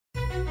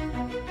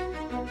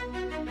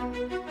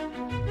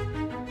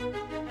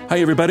Hi,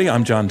 everybody.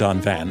 I'm John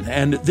Don Van,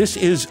 and this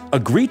is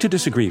Agree to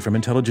Disagree from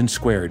Intelligence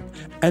Squared.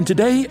 And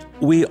today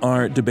we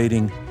are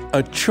debating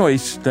a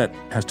choice that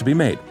has to be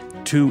made,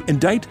 to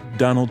indict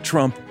Donald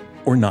Trump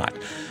or not.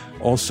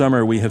 All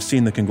summer, we have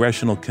seen the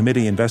Congressional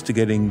Committee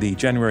investigating the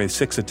January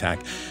 6th attack,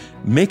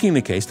 making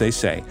the case, they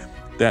say,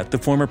 that the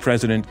former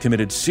president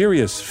committed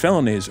serious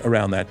felonies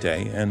around that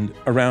day and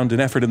around an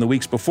effort in the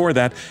weeks before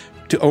that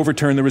to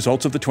overturn the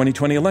results of the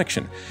 2020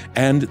 election.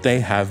 And they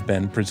have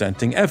been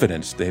presenting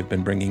evidence. They've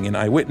been bringing in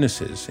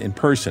eyewitnesses in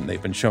person.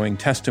 They've been showing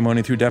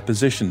testimony through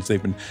depositions.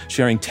 They've been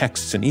sharing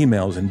texts and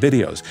emails and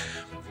videos.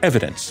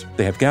 Evidence.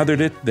 They have gathered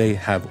it. They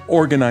have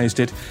organized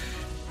it.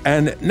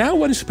 And now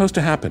what is supposed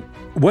to happen?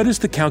 What is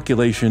the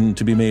calculation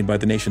to be made by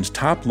the nation's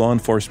top law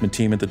enforcement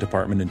team at the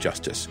Department of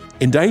Justice?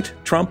 Indict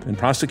Trump and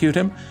prosecute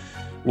him?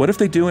 What if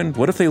they do and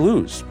what if they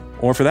lose?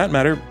 Or for that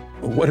matter,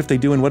 what if they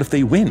do and what if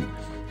they win?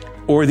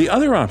 Or the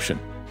other option,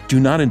 do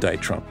not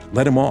indict Trump,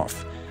 let him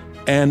off.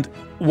 And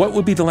what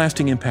would be the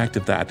lasting impact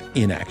of that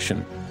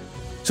inaction?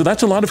 So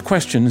that's a lot of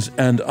questions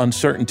and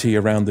uncertainty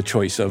around the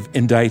choice of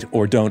indict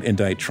or don't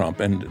indict Trump,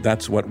 and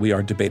that's what we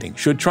are debating.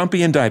 Should Trump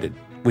be indicted?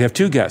 We have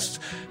two guests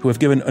who have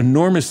given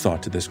enormous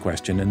thought to this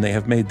question, and they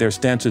have made their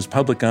stances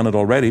public on it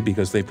already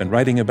because they've been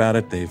writing about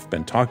it, they've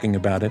been talking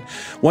about it.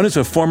 One is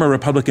a former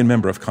Republican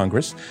member of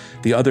Congress.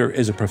 The other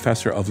is a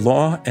professor of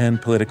law and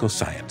political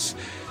science.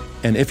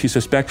 And if you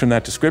suspect from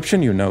that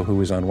description, you know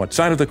who is on what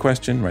side of the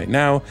question right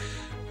now,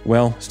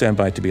 well, stand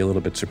by to be a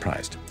little bit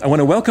surprised. I want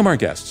to welcome our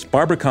guests,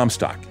 Barbara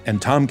Comstock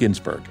and Tom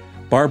Ginsberg.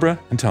 Barbara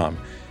and Tom,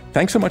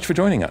 thanks so much for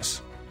joining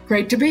us.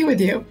 Great to be with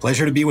you.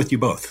 Pleasure to be with you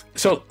both.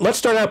 So let's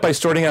start out by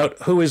sorting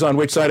out who is on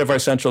which side of our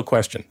central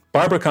question.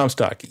 Barbara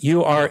Comstock,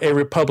 you are a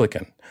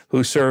Republican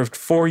who served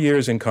 4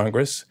 years in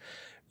Congress.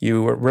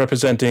 You were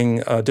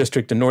representing a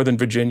district in Northern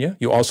Virginia.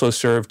 You also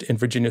served in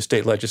Virginia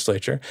State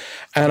Legislature.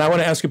 And I want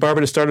to ask you,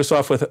 Barbara, to start us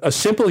off with a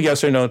simple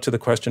yes or no to the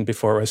question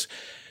before us.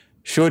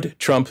 Should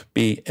Trump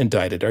be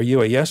indicted? Are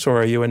you a yes or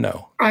are you a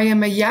no? I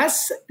am a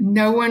yes.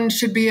 No one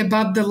should be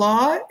above the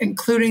law,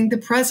 including the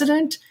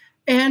president,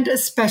 and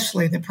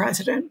especially the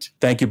president.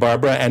 Thank you,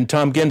 Barbara. And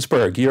Tom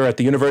Ginsberg, you're at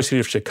the University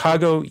of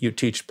Chicago. You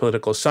teach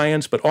political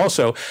science, but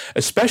also,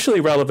 especially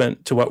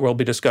relevant to what we'll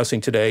be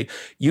discussing today,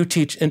 you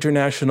teach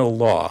international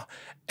law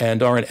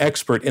and are an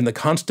expert in the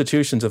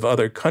constitutions of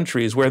other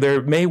countries where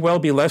there may well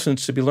be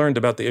lessons to be learned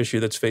about the issue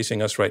that's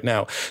facing us right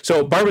now.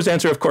 So Barbara's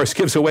answer, of course,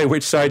 gives away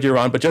which side you're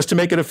on, but just to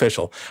make it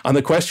official, on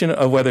the question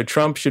of whether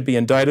Trump should be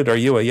indicted, are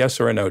you a yes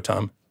or a no,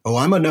 Tom? Oh,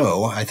 I'm a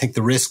no. I think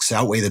the risks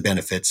outweigh the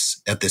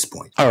benefits at this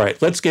point. All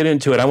right, let's get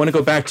into it. I want to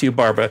go back to you,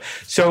 Barbara.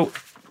 So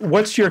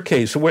what's your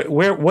case?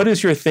 What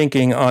is your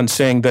thinking on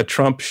saying that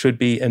Trump should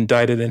be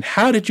indicted, and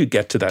how did you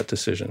get to that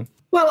decision?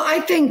 Well,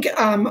 I think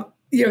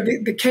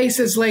the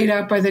cases laid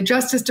out by the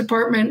Justice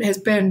Department has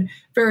been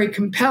very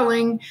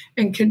compelling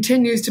and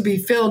continues to be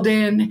filled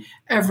in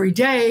every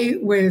day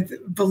with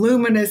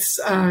voluminous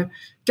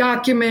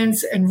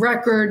documents and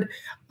record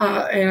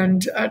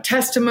and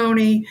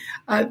testimony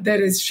that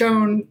has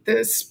shown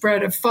the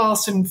spread of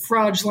false and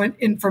fraudulent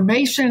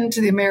information to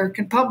the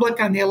American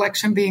public on the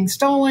election being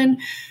stolen.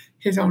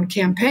 His own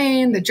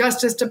campaign, the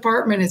Justice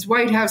Department, his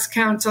White House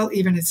counsel,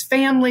 even his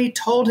family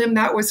told him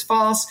that was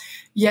false.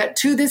 Yet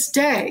to this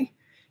day,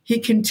 he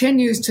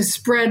continues to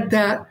spread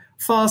that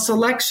false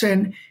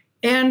election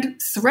and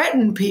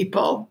threaten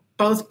people,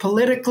 both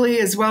politically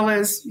as well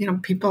as,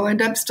 people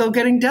end up still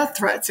getting death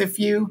threats if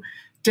you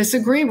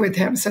disagree with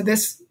him. So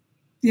this,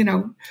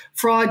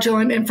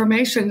 fraudulent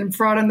information and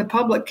fraud on the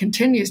public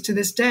continues to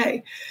this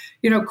day.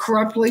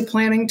 Corruptly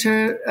planning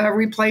to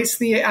replace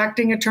the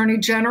acting attorney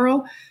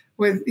general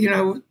with,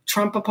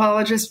 Trump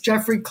apologist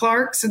Jeffrey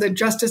Clark so the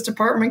Justice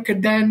Department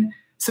could then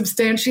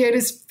substantiate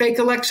his fake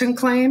election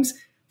claims,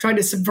 tried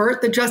to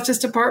subvert the Justice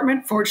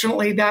Department.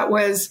 Fortunately, that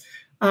was,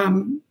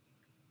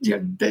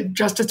 the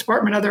Justice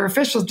Department, other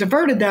officials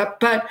diverted that,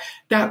 but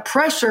that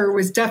pressure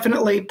was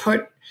definitely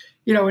put,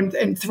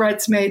 and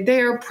threats made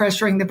there,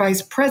 pressuring the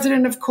vice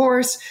president, of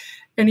course.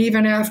 And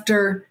even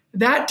after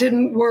that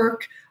didn't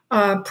work,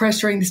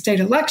 pressuring the state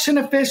election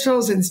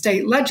officials and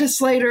state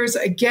legislators,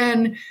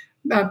 again,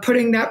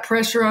 putting that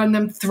pressure on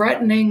them,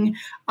 threatening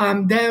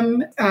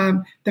them,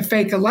 the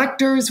fake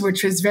electors,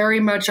 which is very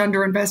much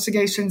under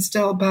investigation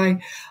still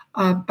by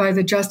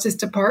the Justice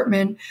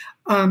Department,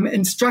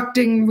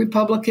 instructing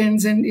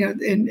Republicans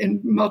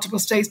in multiple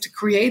states to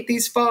create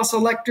these false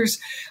electors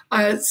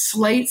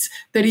slates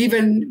that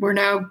even we're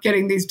now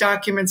getting these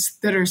documents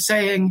that are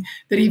saying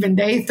that even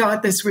they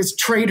thought this was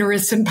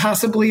traitorous and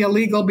possibly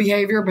illegal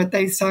behavior, but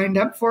they signed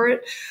up for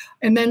it.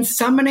 And then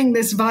summoning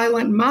this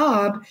violent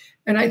mob.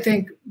 And I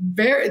think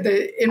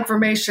the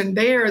information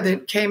there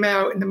that came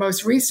out in the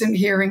most recent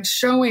hearing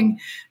showing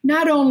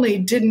not only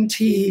didn't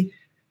he,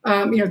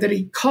 that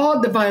he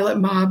called the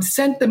violent mob,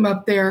 sent them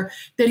up there,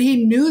 that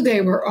he knew they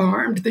were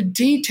armed. The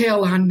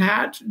detail on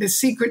that, the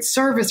Secret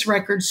Service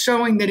records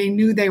showing that he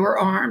knew they were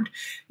armed,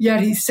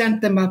 yet he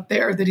sent them up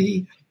there, that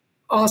he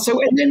also,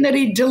 and then that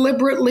he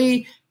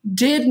deliberately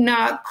did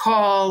not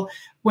call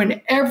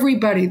when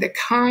everybody, the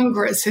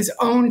Congress, his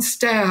own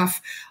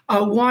staff,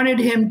 wanted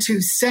him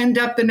to send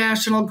up the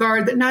National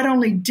Guard, that not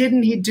only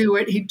didn't he do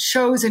it, he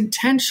chose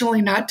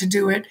intentionally not to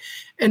do it,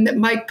 and that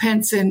Mike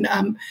Pence and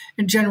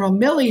General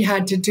Milley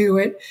had to do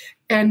it,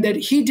 and that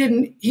he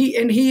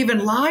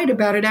even lied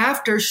about it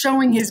after,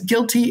 showing his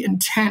guilty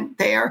intent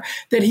there,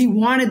 that he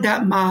wanted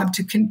that mob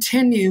to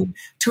continue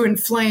to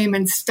inflame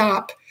and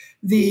stop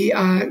the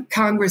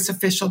Congress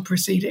official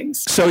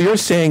proceedings. So you're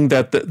saying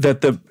that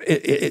the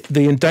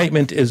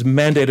indictment is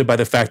mandated by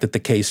the fact that the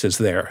case is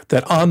there,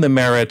 that on the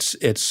merits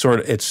it's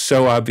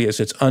so obvious,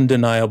 it's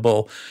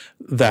undeniable,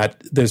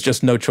 that there's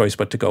just no choice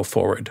but to go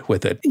forward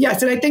with it.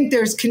 Yes, and I think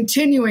there's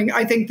continuing.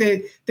 I think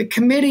the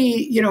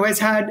committee, has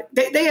had,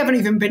 they haven't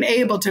even been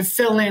able to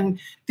fill in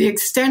the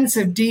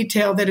extensive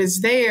detail that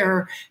is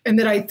there, and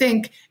that I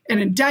think an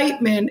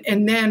indictment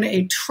and then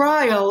a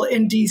trial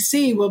in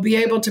D.C. will be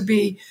able to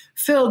be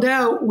filled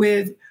out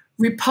with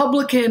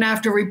Republican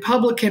after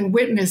Republican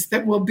witness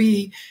that will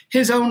be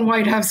his own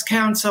White House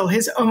counsel,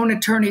 his own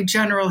attorney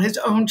general, his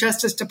own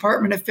Justice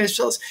Department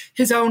officials,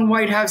 his own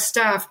White House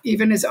staff,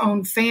 even his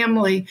own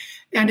family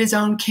and his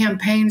own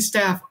campaign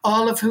staff,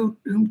 all of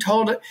whom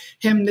told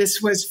him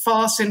this was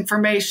false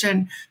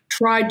information,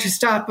 tried to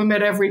stop him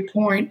at every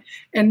point.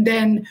 And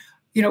then,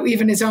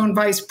 even his own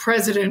vice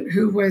president,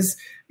 who was,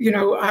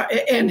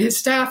 and his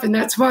staff. And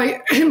that's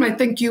why I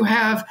think you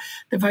have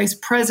the vice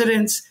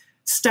president's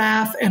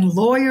staff and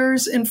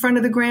lawyers in front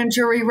of the grand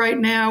jury right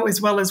now, as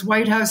well as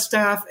White House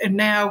staff, and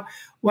now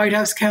White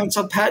House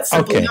counsel Pat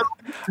Cipollone.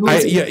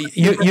 Okay.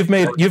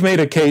 You've made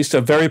a case,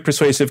 a very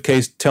persuasive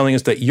case, telling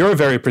us that you're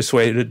very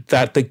persuaded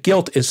that the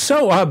guilt is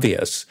so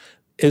obvious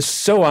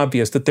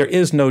that there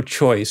is no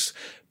choice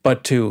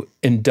but to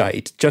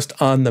indict just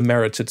on the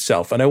merits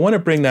itself. And I want to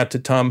bring that to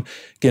Tom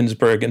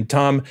Ginsburg. And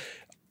Tom,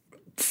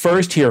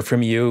 first hear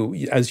from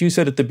you. As you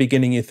said at the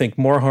beginning, you think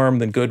more harm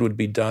than good would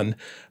be done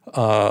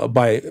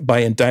by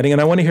indicting,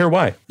 and I want to hear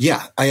why.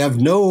 Yeah, I have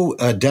no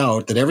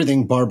doubt that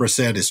everything Barbara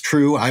said is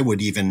true. I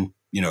would even,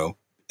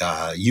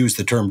 use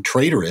the term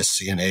traitorous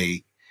in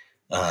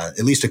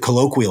at least a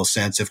colloquial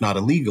sense, if not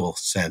a legal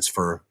sense,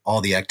 for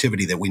all the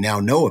activity that we now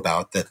know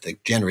about that the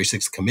January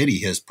 6th committee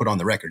has put on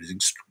the record.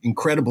 It's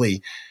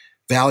incredibly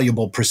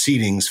valuable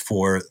proceedings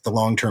for the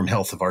long-term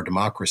health of our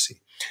democracy.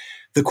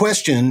 The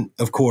question,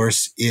 of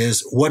course,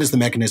 is what is the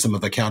mechanism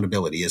of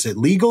accountability? Is it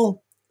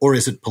legal or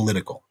is it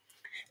political?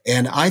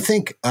 And I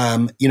think,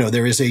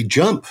 there is a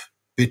jump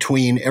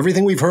between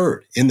everything we've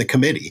heard in the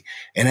committee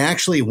and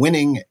actually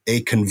winning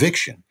a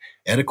conviction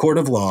at a court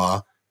of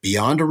law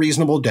beyond a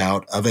reasonable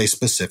doubt of a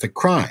specific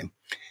crime.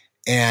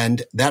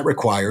 And that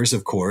requires,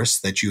 of course,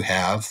 that you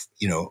have,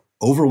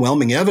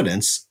 overwhelming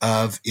evidence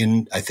I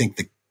think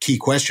the key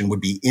question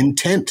would be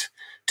intent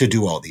to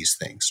do all these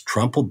things.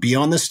 Trump will be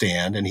on the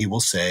stand and he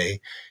will say,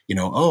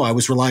 I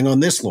was relying on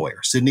this lawyer.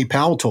 Sidney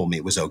Powell told me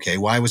it was okay.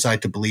 Why was I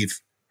to believe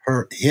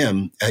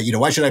him?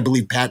 Why should I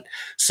believe Pat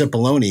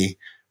Cipollone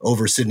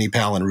over Sidney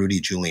Powell and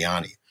Rudy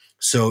Giuliani?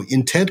 So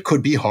intent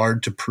could be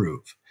hard to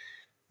prove.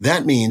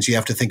 That means you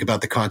have to think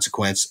about the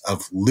consequence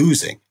of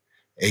losing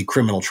a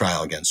criminal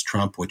trial against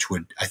Trump, which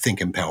would, I think,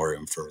 empower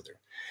him further.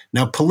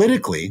 Now,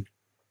 politically,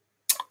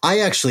 I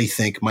actually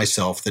think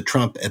myself that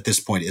Trump at this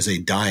point is a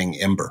dying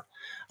ember.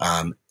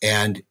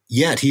 And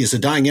yet he is a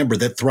dying ember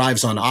that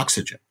thrives on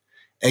oxygen.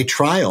 A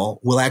trial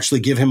will actually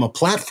give him a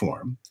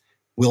platform,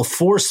 will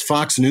force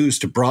Fox News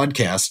to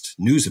broadcast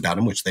news about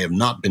him, which they have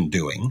not been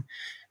doing,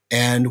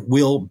 and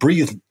will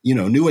breathe,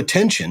 new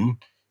attention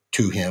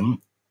to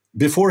him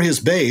before his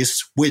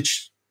base,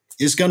 which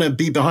is going to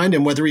be behind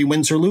him whether he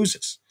wins or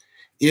loses.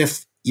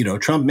 If,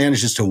 Trump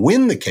manages to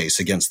win the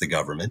case against the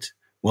government,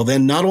 well,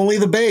 then not only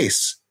the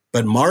base,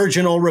 but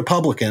marginal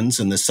Republicans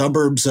in the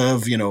suburbs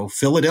of,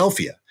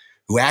 Philadelphia,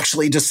 who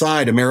actually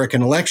decide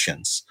American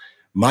elections,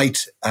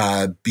 might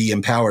be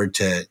empowered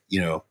to,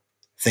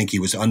 think he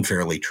was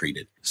unfairly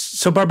treated.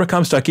 So, Barbara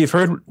Comstock, you've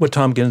heard what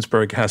Tom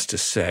Ginsburg has to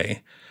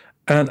say,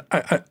 and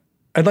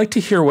I'd like to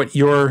hear what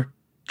your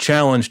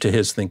challenge to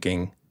his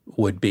thinking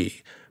would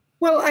be.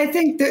 Well, I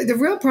think the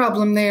real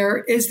problem there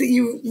is that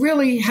you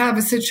really have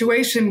a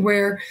situation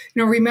where,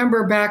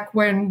 remember back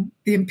when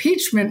the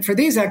impeachment for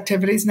these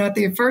activities, not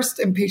the first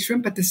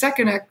impeachment, but the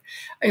second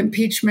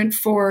impeachment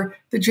for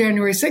the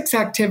January 6th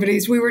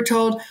activities, we were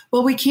told,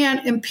 well, we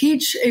can't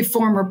impeach a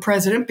former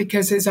president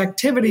because his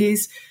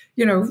activities,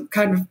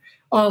 kind of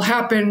all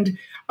happened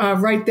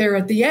right there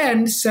at the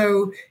end.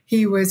 So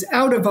he was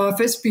out of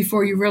office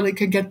before you really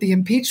could get the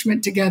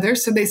impeachment together.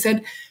 So they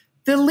said,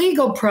 the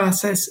legal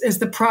process is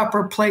the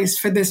proper place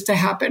for this to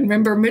happen.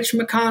 Remember, Mitch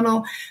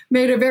McConnell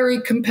made a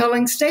very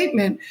compelling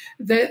statement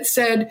that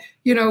said,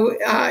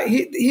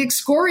 he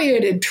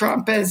excoriated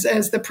Trump, as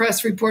the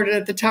press reported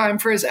at the time,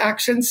 for his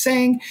actions,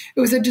 saying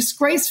it was a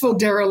disgraceful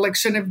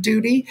dereliction of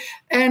duty,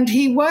 and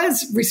he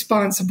was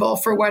responsible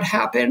for what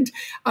happened,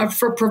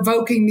 for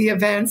provoking the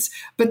events,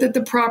 but that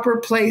the proper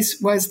place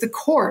was the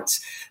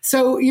courts.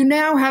 So you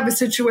now have a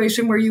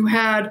situation where you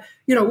had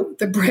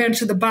the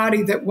branch of the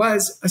body that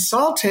was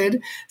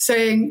assaulted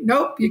saying,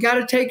 nope, you got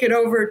to take it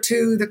over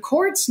to the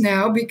courts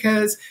now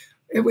because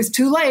it was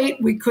too late.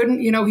 We couldn't,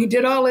 he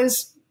did all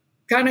his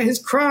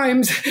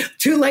crimes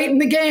too late in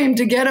the game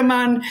to get him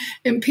on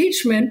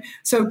impeachment.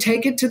 So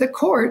take it to the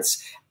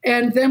courts.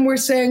 And then we're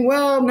saying,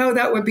 well, no,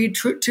 that would be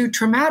too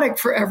traumatic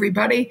for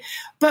everybody.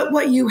 But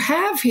what you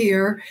have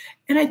here,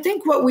 and I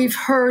think what we've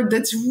heard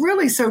that's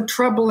really so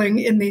troubling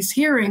in these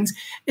hearings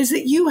is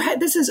that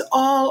this is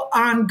all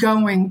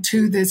ongoing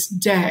to this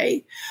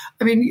day.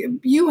 I mean,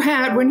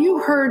 when you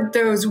heard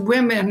those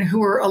women who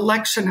were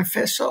election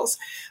officials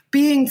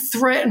being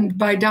threatened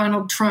by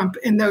Donald Trump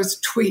in those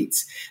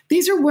tweets,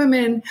 these are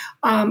women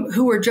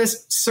who are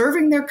just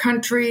serving their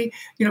country,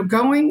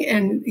 going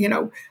and,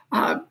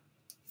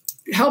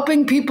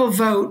 helping people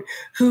vote,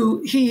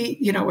 who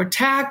he,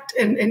 attacked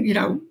and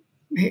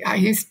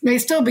he may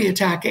still be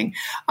attacking,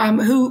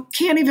 who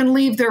can't even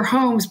leave their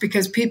homes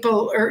because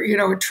people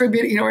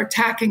are,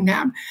 attacking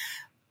them.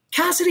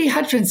 Cassidy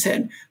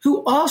Hutchinson,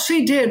 who all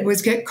she did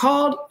was get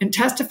called and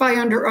testify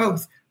under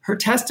oath. Her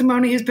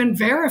testimony has been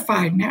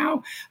verified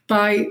now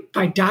by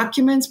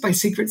documents, by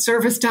Secret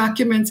Service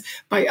documents,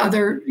 by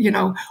other,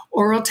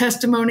 oral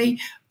testimony,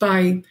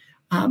 by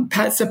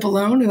Pat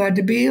Cipollone, who had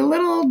to be a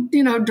little,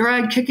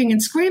 dragged kicking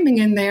and screaming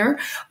in there.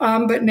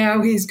 But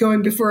now he's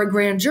going before a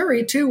grand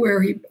jury, too,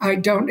 where I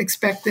don't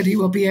expect that he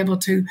will be able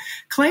to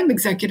claim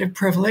executive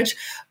privilege.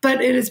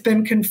 But it has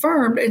been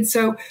confirmed. And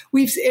so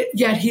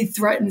yet he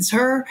threatens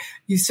her.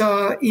 You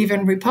saw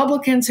even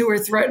Republicans who were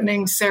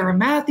threatening Sarah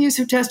Matthews,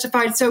 who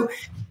testified. So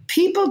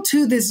people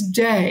to this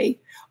day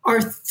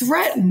are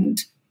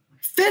threatened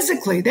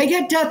physically. They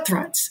get death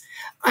threats.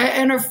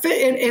 And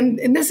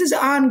this is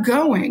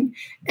ongoing.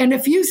 And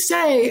if you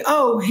say,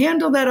 oh,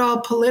 handle that all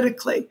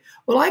politically,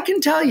 well, I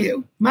can tell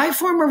you, my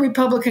former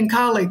Republican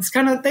colleagues,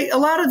 a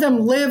lot of them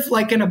live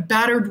like in a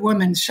battered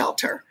women's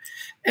shelter.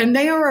 And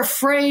they are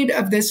afraid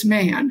of this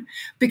man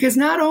because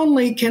not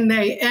only can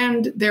they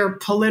end their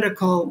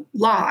political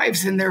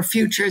lives and their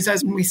futures,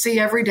 as we see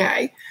every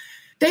day,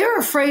 they are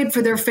afraid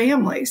for their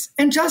families,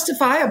 and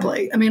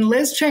justifiably. I mean,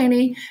 Liz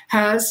Cheney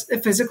has a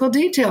physical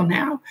detail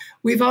now.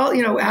 We've all,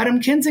 Adam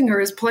Kinzinger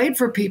has played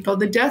for people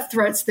the death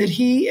threats that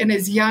he and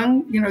his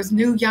his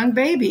new young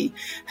baby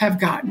have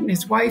gotten,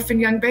 his wife and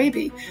young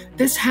baby.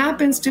 This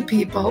happens to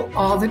people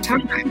all the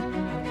time.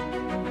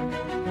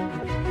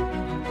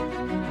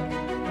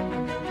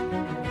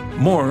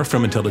 More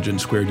from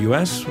Intelligence Squared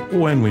US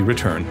when we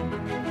return.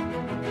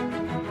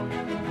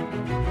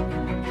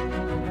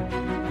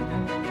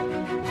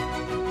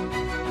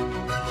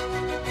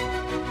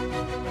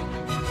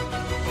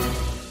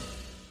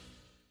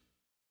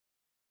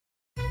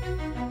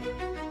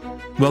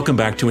 Welcome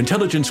back to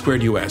Intelligence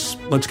Squared US.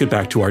 Let's get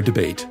back to our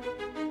debate.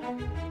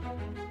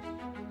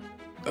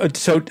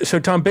 So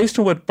Tom, based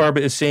on what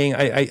Barbara is saying,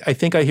 I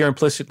think I hear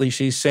implicitly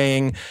she's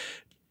saying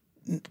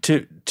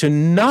to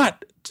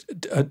not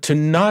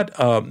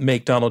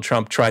make Donald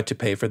Trump try to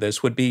pay for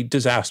this would be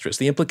disastrous.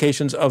 The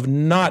implications of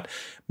not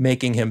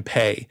making him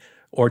pay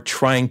or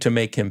trying to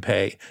make him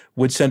pay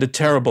would send a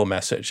terrible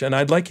message. And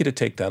I'd like you to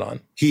take that on.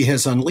 He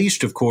has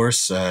unleashed, of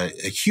course, a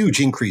huge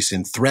increase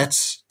in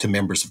threats to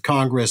members of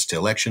Congress, to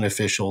election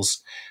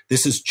officials.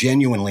 This is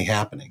genuinely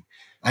happening.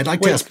 I'd like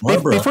to ask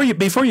Barbara.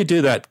 Before you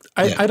do that,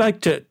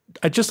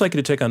 I'd just like you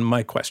to take on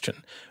my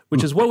question,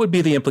 which is what would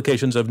be the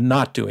implications of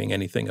not doing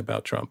anything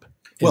about Trump?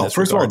 Well,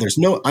 first of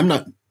all, I'm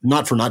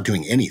not for not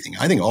doing anything.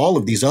 I think all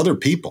of these other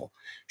people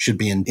should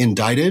be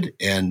indicted,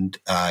 and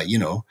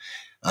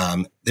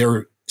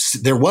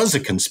there was a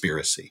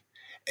conspiracy,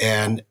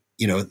 and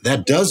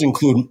that does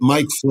include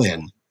Mike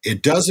Flynn.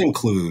 It does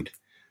include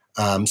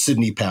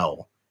Sidney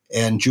Powell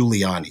and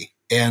Giuliani,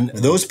 and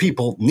those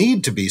people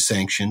need to be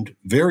sanctioned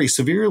very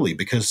severely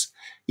because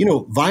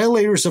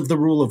violators of the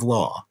rule of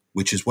law,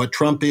 which is what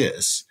Trump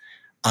is,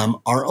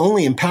 are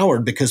only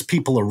empowered because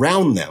people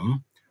around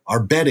them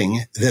are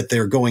betting that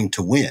they're going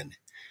to win.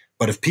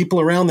 But if people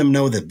around them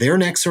know that their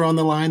necks are on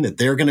the line, that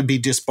they're going to be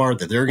disbarred,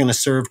 that they're going to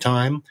serve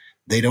time,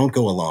 they don't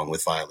go along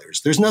with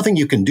violators. There's nothing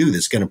you can do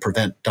that's going to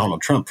prevent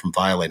Donald Trump from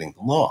violating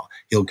the law.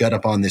 He'll get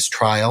up on this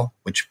trial,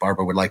 which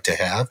Barbara would like to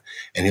have,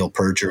 and he'll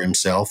perjure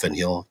himself, and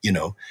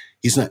the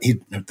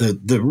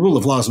rule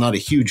of law is not a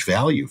huge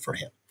value for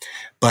him.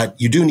 But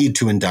you do need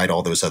to indict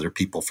all those other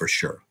people for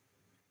sure.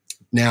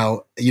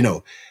 Now,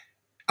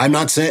 I'm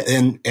not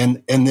saying,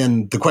 and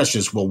then the question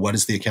is, well, what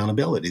is the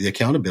accountability? The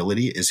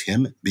accountability is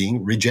him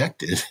being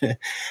rejected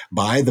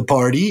by the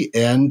party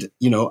and,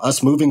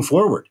 us moving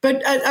forward.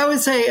 But I would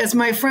say, as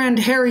my friend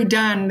Harry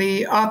Dunn,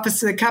 the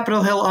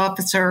Capitol Hill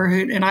officer,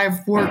 and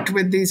I've worked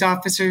with these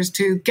officers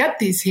to get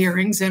these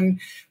hearings and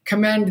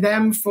commend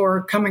them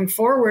for coming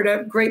forward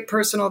at great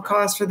personal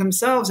cost for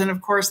themselves. And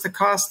of course, the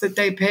cost that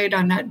they paid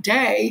on that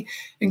day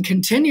and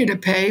continue to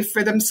pay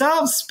for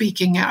themselves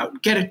speaking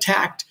out, get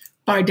attacked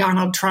by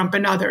Donald Trump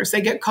and others.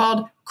 They get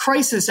called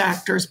crisis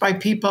actors by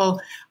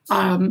people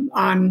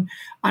on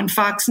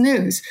Fox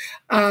News.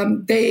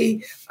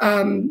 They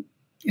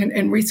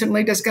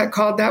recently just got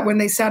called that when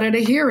they sat at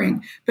a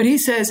hearing. But he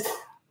says,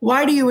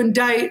 why do you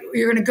indict?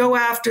 You're going to go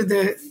after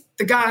the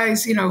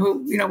guys,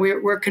 who,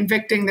 we're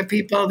convicting the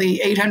people,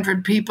 the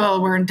 800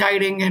 people we're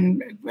indicting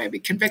and maybe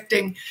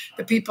convicting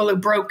the people who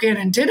broke in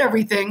and did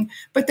everything.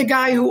 But the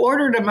guy who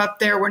ordered them up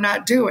there, we're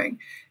not doing.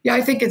 Yeah,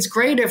 I think it's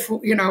great if,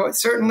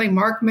 certainly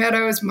Mark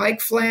Meadows, Mike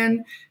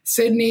Flynn,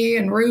 Sidney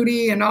and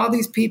Rudy and all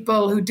these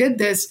people who did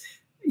this,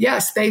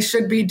 yes, they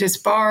should be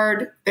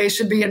disbarred. They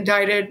should be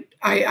indicted.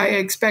 I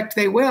expect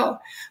they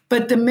will.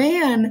 But the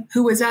man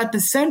who was at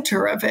the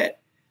center of it,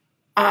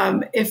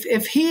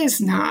 if he is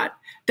not,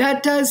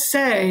 that does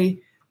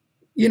say,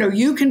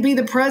 you can be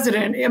the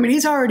president. I mean,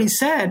 he's already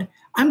said,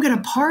 I'm going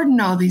to pardon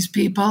all these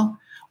people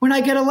when I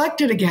get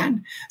elected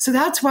again. So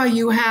that's why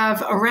you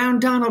have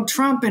around Donald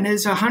Trump and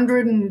his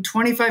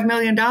 $125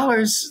 million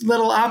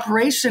little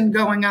operation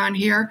going on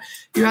here.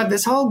 You have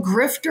this whole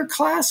grifter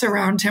class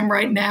around him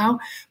right now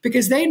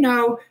because they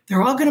know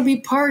they're all going to be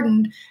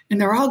pardoned and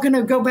they're all going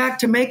to go back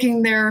to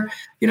making their,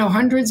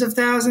 hundreds of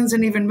thousands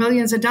and even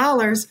millions of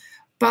dollars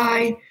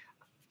by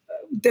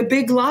the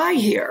big lie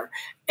here.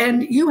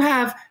 And you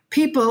have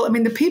people,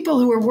 the people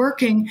who are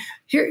working,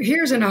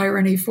 here's an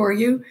irony for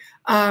you.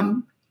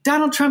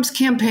 Donald Trump's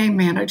campaign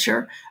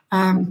manager,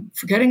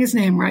 forgetting his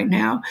name right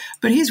now,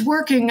 but he's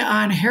working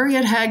on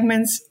Harriet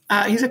Hagman's,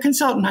 he's a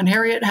consultant on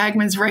Harriet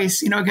Hagman's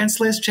race, against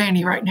Liz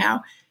Cheney right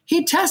now.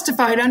 He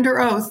testified under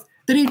oath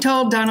that he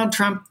told Donald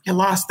Trump, you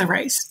lost the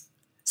race.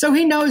 So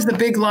he knows the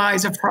big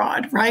lies of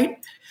fraud, right?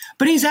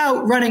 But he's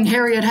out running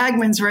Harriet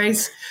Hagman's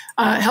race,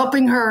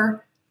 helping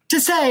her to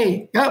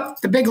say, oh,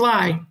 the big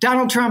lie,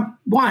 Donald Trump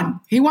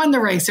won. He won the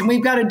race and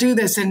we've got to do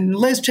this and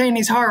Liz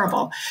Cheney's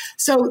horrible.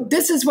 So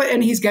this is what,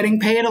 and he's getting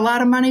paid a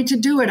lot of money to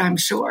do it, I'm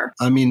sure.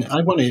 I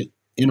want to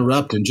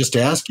interrupt and just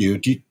ask you,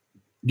 do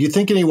you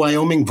think any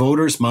Wyoming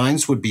voters'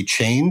 minds would be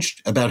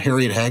changed about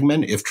Harriet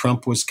Hagman if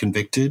Trump was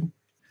convicted?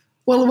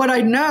 Well, what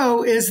I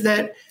know is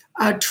that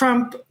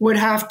Trump would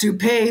have to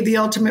pay the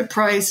ultimate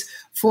price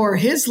for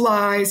his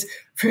lies,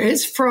 for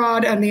his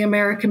fraud on the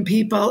American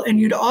people. And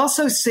you'd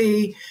also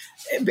see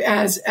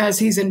as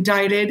he's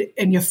indicted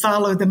and you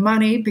follow the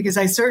money, because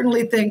I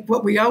certainly think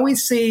what we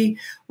always see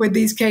with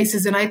these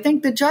cases, and I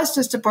think the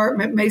Justice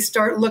Department may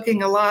start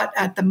looking a lot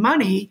at the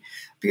money,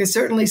 because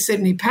certainly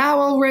Sidney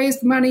Powell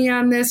raised money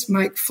on this,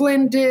 Mike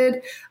Flynn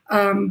did,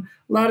 a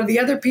lot of the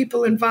other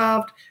people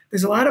involved.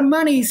 There's a lot of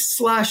money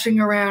sloshing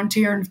around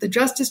here. And if the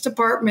Justice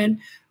Department,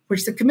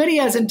 which the committee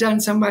hasn't done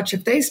so much,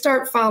 if they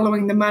start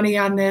following the money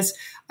on this,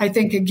 I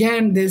think,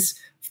 again, this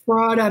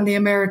fraud on the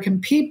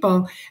American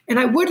people. And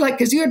I would like,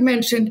 because you had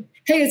mentioned,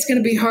 hey, it's going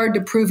to be hard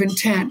to prove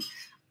intent.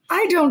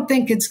 I don't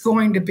think it's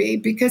going to be,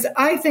 because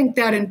I think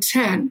that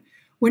intent,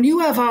 when you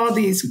have all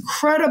these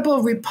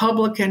credible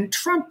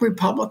Trump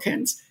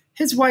Republicans,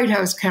 his White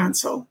House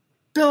counsel,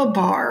 Bill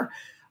Barr,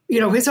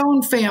 his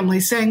own family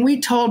saying,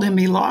 we told him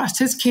he lost,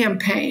 his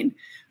campaign,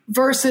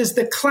 versus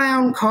the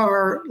clown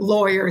car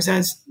lawyers,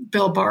 as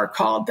Bill Barr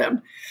called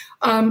them.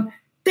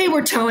 They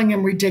were telling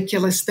him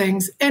ridiculous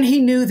things, and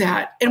he knew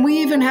that. And we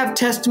even have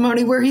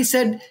testimony where he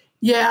said,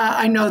 yeah,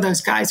 I know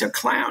those guys are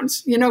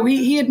clowns.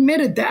 He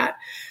admitted that.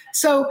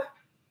 So,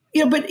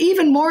 but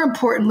even more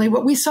importantly,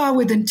 what we saw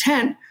with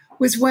intent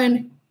was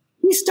when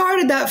he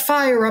started that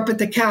fire up at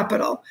the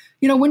Capitol.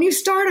 When you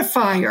start a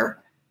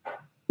fire,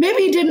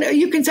 maybe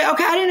you can say,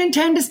 okay, I didn't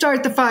intend to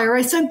start the fire.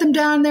 I sent them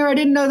down there. I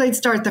didn't know they'd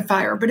start the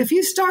fire. But if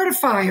you start a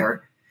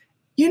fire,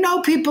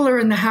 people are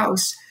in the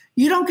house.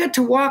 You don't get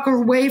to walk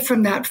away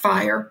from that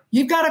fire.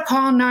 You've got to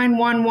call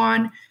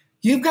 911.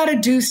 You've got to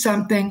do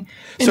something.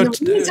 And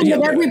so, the reason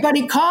that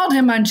everybody called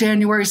him on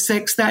January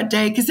 6th that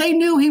day, because they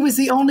knew he was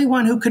the only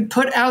one who could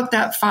put out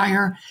that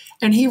fire,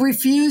 and he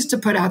refused to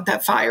put out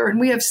that fire. And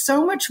we have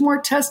so much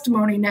more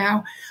testimony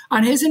now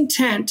on his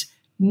intent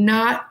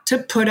not to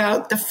put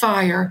out the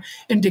fire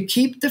and to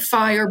keep the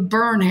fire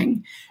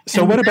burning.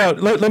 So what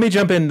about, let me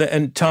jump in,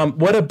 and Tom,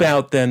 what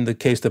about then the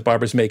case that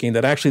Barbara's making,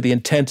 that actually the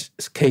intent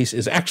case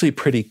is actually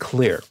pretty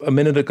clear? A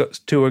minute ago,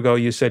 two ago,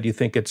 you said you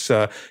think it's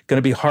going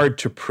to be hard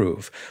to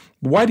prove.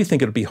 Why do you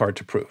think it'll be hard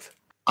to prove?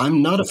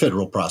 I'm not a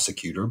federal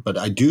prosecutor, but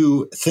I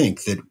do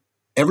think that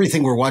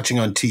everything we're watching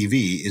on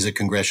TV is a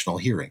congressional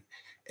hearing.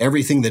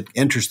 Everything that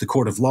enters the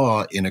court of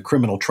law in a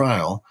criminal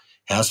trial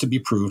has to be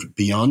proved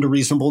beyond a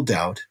reasonable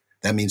doubt.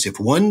 That means if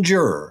one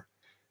juror,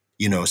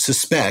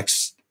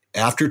 suspects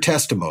after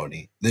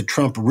testimony that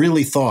Trump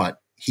really thought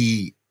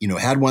he,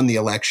 had won the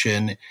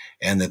election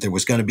and that there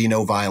was going to be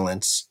no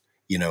violence,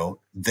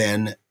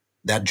 then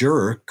that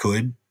juror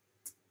could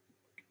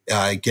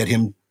get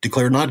him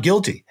declared not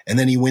guilty, and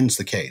then he wins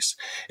the case.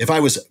 If I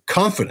was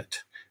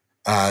confident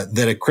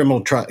that a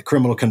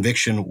criminal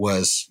conviction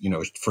was,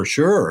 for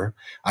sure,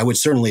 I would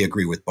certainly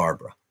agree with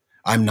Barbara.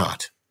 I'm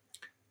not.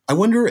 I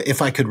wonder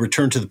if I could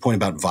return to the point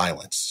about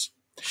violence.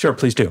 Sure,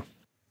 please do.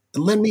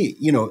 Let me,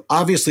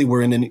 obviously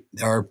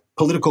our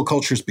political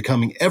culture is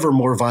becoming ever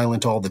more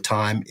violent all the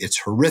time. It's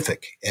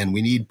horrific, and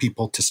we need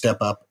people to step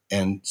up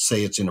and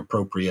say it's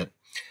inappropriate.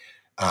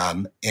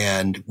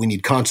 And we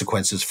need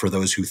consequences for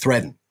those who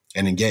threaten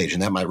and engage,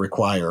 and that might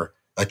require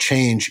a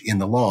change in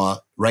the law.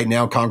 Right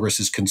now, Congress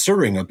is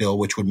considering a bill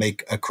which would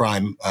make a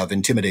crime of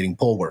intimidating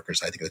poll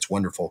workers. I think that's a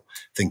wonderful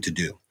thing to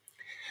do.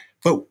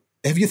 But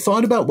have you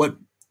thought about what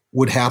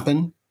would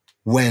happen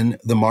when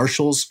the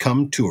marshals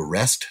come to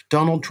arrest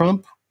Donald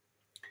Trump?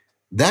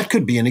 That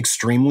could be an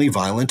extremely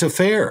violent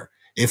affair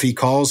if he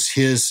calls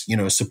his,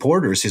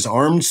 supporters, his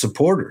armed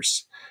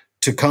supporters,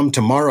 to come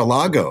to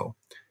Mar-a-Lago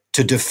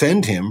to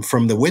defend him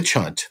from the witch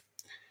hunt.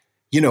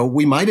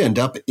 We might end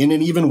up in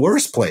an even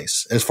worse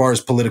place as far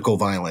as political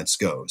violence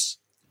goes.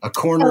 A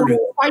cornered.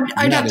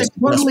 I'd have to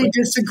totally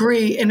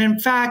disagree. And in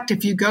fact,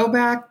 if you go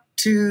back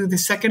to the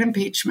second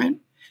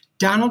impeachment,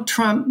 Donald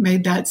Trump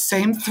made that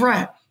same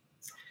threat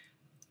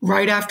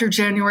right after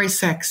January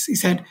 6th. He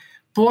said,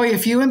 boy,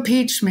 if you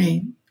impeach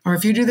me or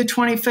if you do the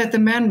 25th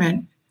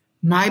Amendment,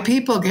 my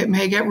people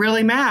may get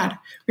really mad.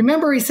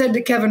 Remember, he said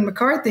to Kevin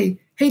McCarthy,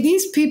 hey,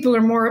 these people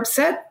are more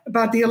upset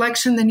about the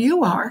election than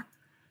you are.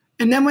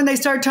 And then when they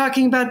start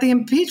talking about the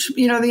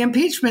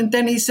impeachment,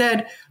 then he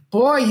said,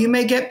 boy, you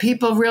may get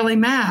people really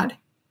mad.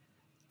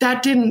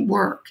 That didn't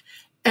work.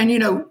 And,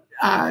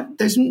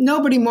 there's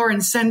nobody more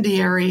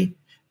incendiary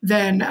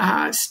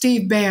than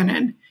Steve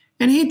Bannon.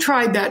 And he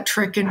tried that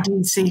trick in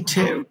D.C.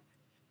 too.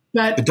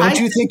 But don't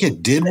you think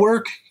it did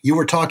work? You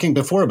were talking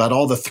before about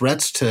all the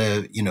threats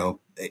to,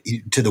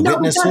 to the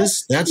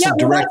witnesses. That's a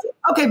direct.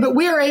 Okay, but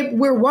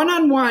we're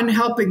one-on-one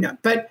helping them.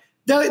 But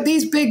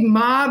these big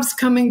mobs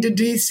coming to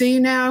D.C.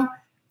 now,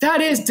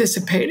 that is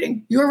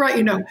dissipating. You're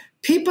right.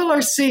 People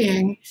are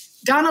seeing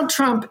Donald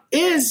Trump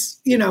is,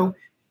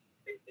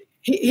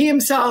 he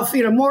himself,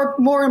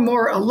 more and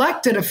more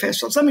elected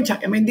officials. Let me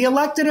tell you, the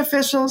elected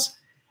officials,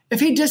 if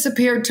he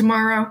disappeared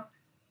tomorrow,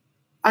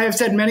 I have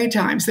said many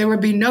times, there would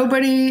be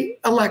nobody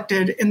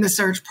elected in the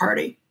search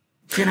party.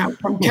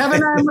 From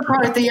Kevin R.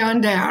 McCarthy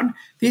on down,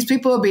 these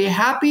people will be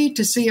happy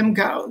to see him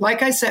go.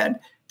 Like I said,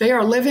 they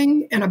are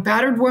living in a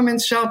battered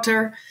women's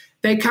shelter.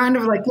 They kind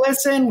of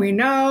listen, we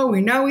know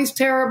he's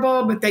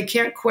terrible, but they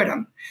can't quit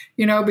him,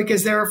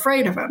 because they're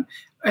afraid of him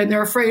and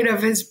they're afraid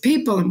of his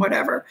people and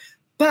whatever.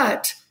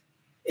 But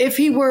if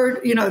he were,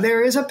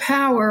 there is a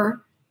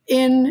power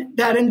in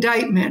that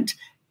indictment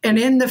and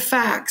in the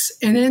facts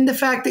and in the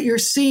fact that you're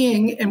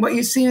seeing and what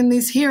you see in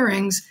these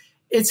hearings,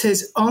 it's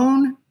his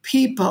own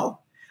people.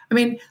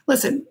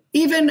 Listen,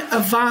 even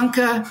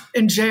Ivanka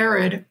and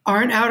Jared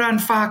aren't out on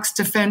Fox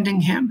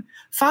defending him.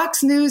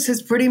 Fox News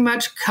has pretty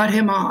much cut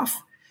him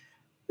off.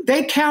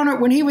 They counter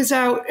when he was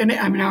out, and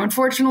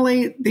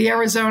unfortunately, the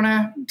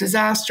Arizona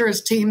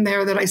disastrous team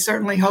there that I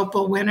certainly hope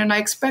will win, and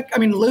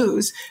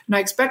lose, and I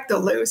expect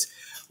they'll lose.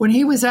 When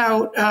he was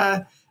out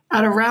at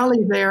a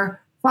rally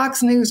there,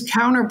 Fox News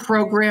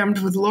counter-programmed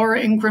with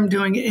Laura Ingraham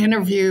doing an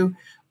interview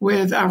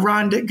with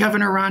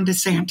Governor Ron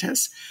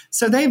DeSantis.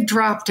 So they've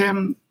dropped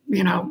him,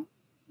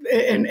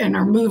 and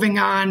are moving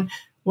on.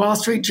 Wall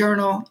Street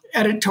Journal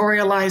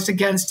editorialized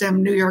against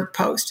him, New York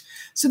Post.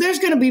 So there's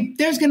going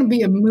to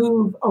be a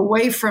move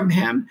away from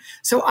him.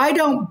 So I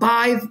don't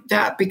buy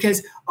that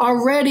because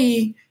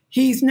already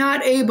he's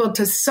not able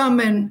to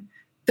summon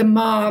the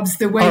mobs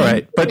the way. All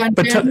right, but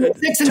Tom,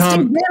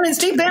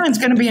 Steve Bannon's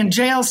going to be in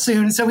jail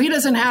soon, so he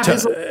doesn't have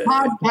his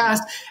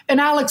podcast.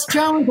 And Alex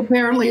Jones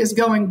apparently is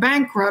going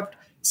bankrupt,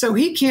 so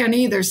he can't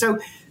either. So.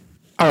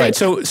 All right,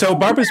 so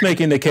Barbara's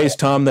making the case,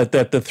 Tom, that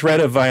the threat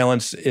of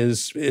violence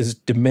is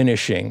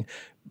diminishing.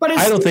 But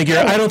I don't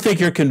think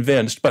you're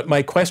convinced. But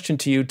my question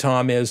to you,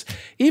 Tom, is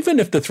even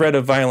if the threat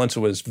of violence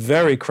was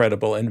very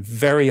credible and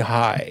very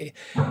high,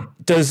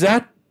 does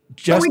that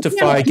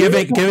justify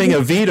giving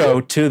a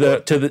veto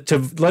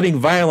to letting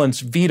violence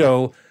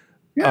veto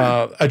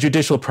a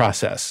judicial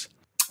process?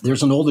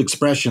 There's an old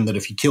expression that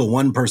if you kill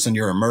one person,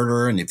 you're a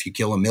murderer, and if you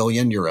kill 1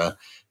 million, you're a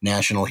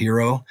national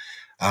hero.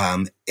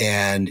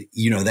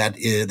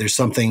 There's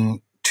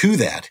something to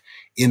that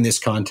in this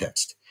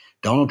context.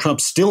 Donald Trump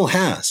still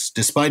has,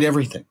 despite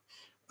everything,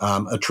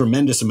 a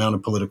tremendous amount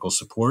of political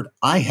support.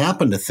 I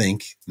happen to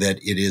think that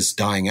it is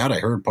dying out. I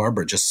heard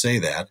Barbara just say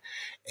that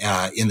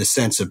in the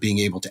sense of being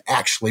able to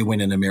actually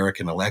win an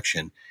American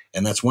election.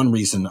 And that's one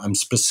reason I'm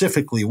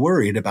specifically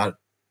worried about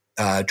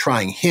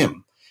trying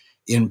him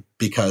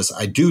because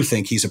I do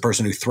think he's a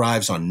person who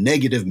thrives on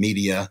negative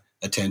media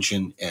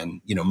attention and,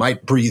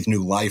 might breathe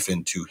new life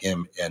into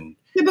him.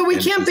 But we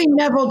can't be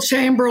Neville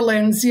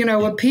Chamberlain's,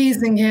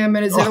 appeasing him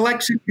and his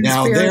election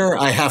conspiracy. Now there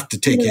I have to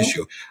take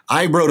issue.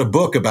 I wrote a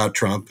book about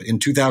Trump in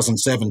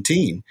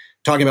 2017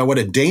 talking about what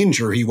a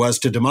danger he was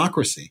to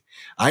democracy.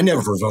 I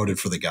never voted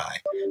for the guy.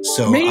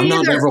 So I'm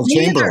not Neville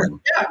Chamberlain.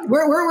 Yeah,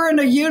 we're in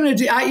a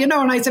unity, and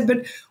I said,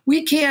 but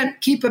we can't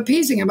keep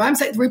appeasing him. I'm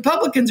saying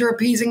Republicans are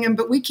appeasing him,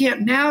 but we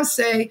can't now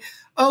say,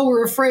 oh,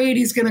 we're afraid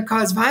he's going to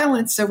cause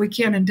violence, so we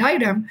can't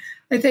indict him.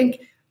 I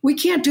think we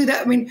can't do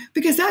that.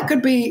 Because that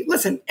could be,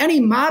 listen, any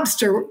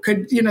mobster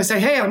could, say,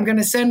 hey, I'm going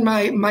to send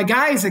my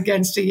guys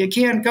against you. You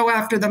can't go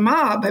after the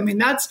mob.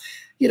 That's,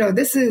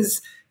 this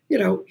is,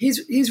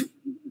 he's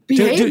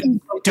behaving.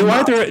 Do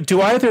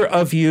either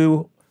of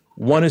you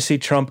want to see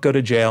Trump go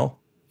to jail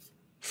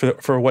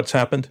for what's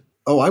happened?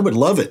 Oh, I would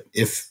love it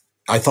if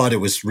I thought it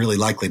was really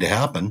likely to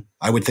happen,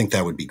 I would think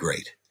that would be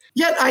great.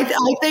 Yet I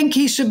think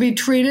he should be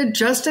treated,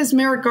 just as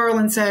Merrick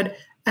Garland said,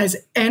 as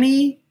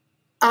any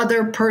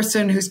other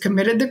person who's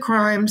committed the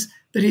crimes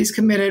that he's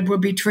committed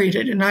would be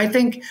treated. And I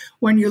think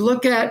when you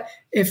look at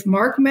if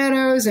Mark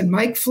Meadows and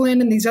Mike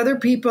Flynn and these other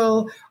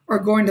people are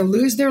going to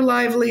lose their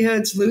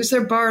livelihoods, lose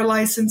their bar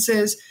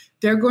licenses,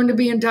 they're going to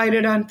be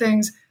indicted on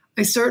things,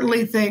 I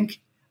certainly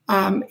think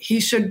he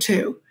should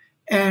too.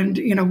 And,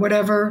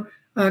 whatever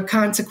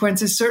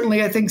consequences,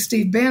 certainly I think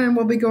Steve Bannon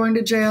will be going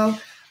to jail.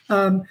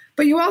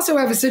 But you also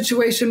have a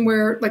situation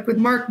where, like with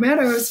Mark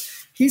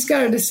Meadows, he's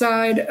got to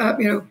decide,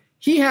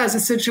 he has a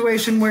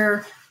situation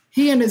where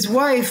he and his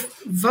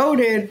wife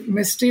voted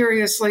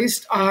mysteriously,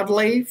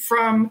 oddly,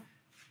 from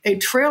a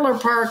trailer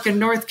park in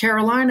North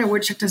Carolina,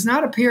 which it does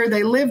not appear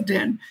they lived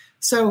in.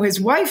 So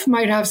his wife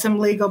might have some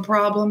legal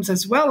problems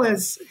as well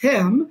as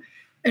him.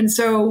 And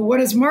so what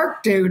does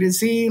Mark do?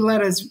 Is he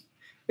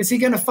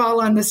going to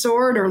fall on the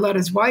sword or let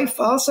his wife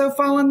also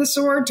fall on the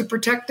sword to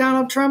protect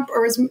Donald Trump?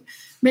 Or is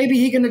maybe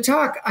he going to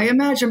talk? I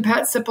imagine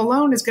Pat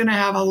Cipollone is going to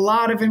have a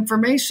lot of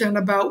information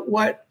about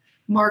what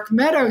Mark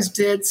Meadows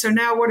did. So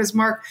now what is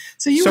Mark?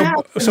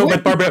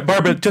 But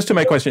Barbara, just to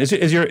my question,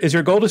 is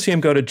your goal to see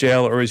him go to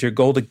jail, or is your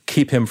goal to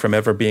keep him from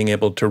ever being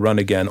able to run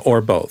again,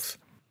 or both?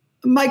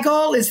 My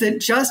goal is that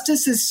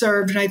justice is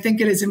served, and I think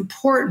it is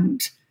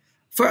important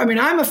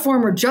I'm a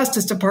former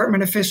Justice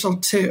Department official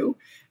too.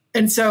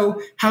 And so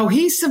how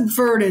he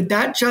subverted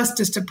that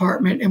Justice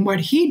Department and what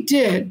he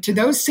did to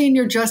those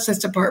senior Justice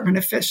Department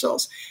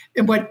officials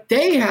and what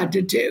they had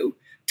to do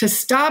to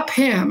stop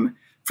him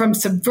from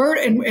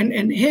subverting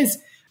and his.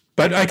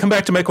 But I come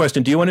back to my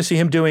question. Do you want to see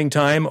him doing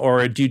time,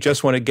 or do you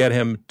just want to get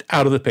him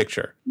out of the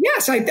picture?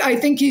 Yes, I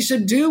think he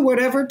should do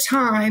whatever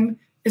time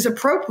is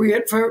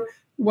appropriate for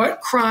what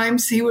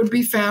crimes he would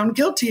be found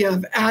guilty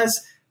of,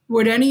 as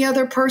would any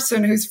other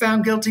person who's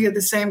found guilty of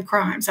the same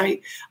crimes.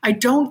 I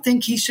don't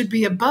think he should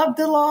be above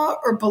the law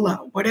or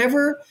below.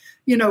 Whatever,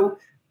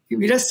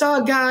 we just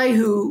saw a guy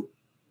who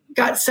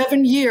got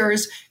 7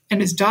 years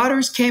and his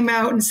daughters came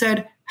out and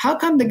said, how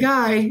come the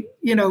guy,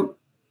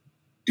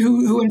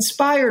 who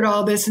inspired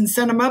all this and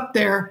sent him up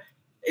there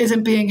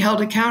isn't being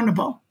held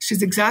accountable?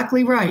 She's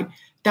exactly right.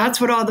 That's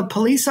what all the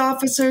police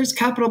officers,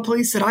 Capitol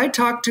Police that I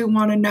talked to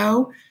want to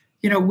know.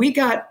 We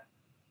got,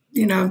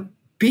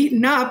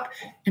 beaten up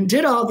and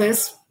did all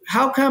this.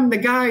 How come the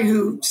guy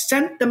who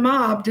sent the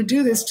mob to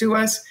do this to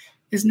us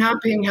is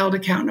not being held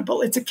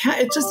accountable? It's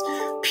just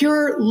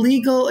pure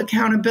legal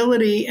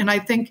accountability. And I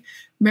think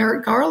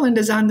Merrick Garland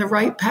is on the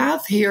right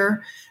path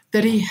here,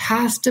 that he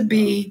has to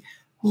be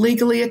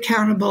legally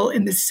accountable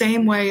in the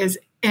same way as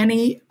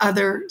any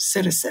other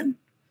citizen.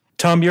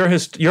 Tom, you're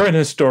an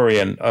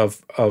historian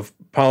of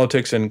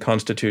politics and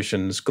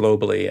constitutions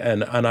globally,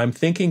 and I'm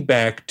thinking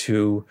back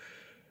to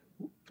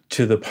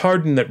the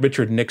pardon that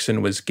Richard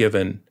Nixon was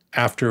given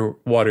after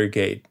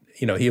Watergate.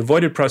 He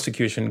avoided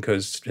prosecution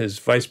because his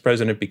vice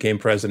president became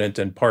president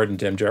and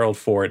pardoned him, Gerald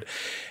Ford.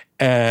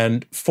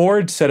 And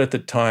Ford said at the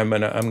time,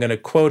 and I'm going to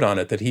quote on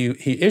it, that he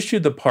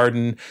issued the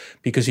pardon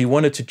because he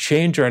wanted to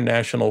change our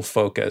national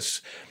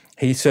focus.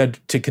 He said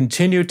to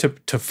continue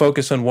to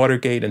focus on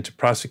Watergate and to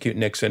prosecute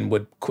Nixon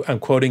would, I'm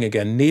quoting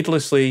again,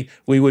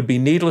 we would be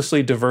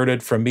needlessly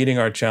diverted from meeting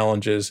our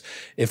challenges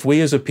if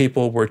we as a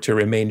people were to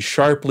remain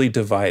sharply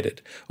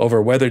divided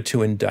over whether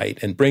to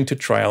indict and bring to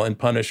trial and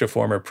punish a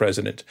former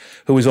president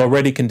who was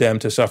already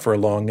condemned to suffer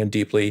long and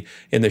deeply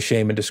in the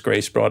shame and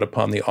disgrace brought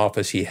upon the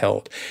office he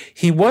held.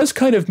 He was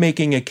kind of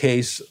making a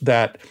case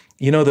that,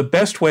 the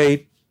best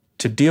way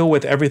to deal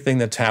with everything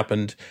that's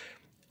happened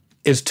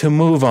is to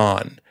move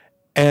on.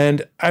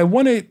 And I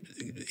want to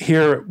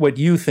hear what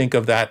you think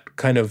of that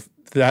kind of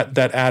that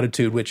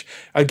attitude, which,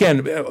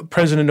 again,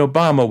 President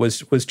Obama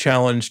was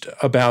challenged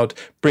about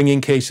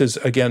bringing cases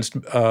against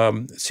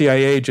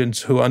CIA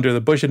agents who, under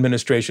the Bush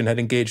administration, had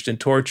engaged in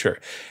torture.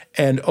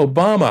 And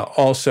Obama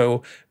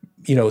also,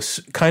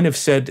 kind of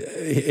said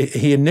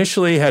he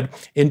initially had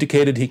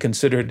indicated he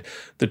considered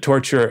the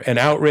torture an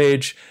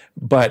outrage,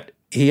 but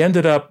he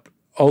ended up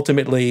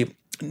ultimately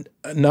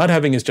not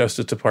having his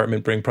Justice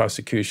Department bring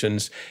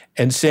prosecutions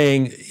and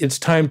saying it's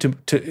time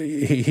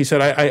he said,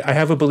 I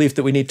have a belief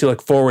that we need to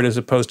look forward as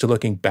opposed to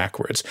looking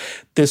backwards.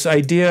 This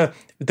idea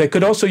that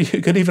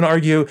you could even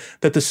argue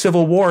that the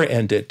Civil War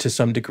ended to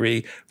some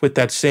degree with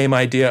that same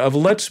idea of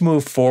let's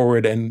move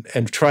forward and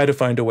try to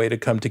find a way to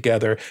come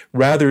together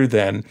rather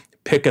than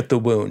pick at the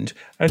wound.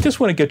 I just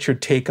want to get your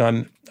take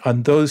on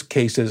those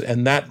cases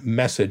and that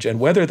message and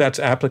whether that's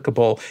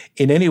applicable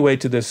in any way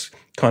to this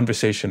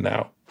conversation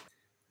now.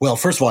 Well,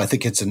 first of all, I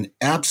think it's an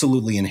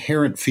absolutely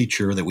inherent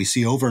feature that we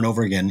see over and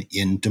over again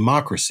in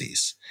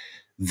democracies,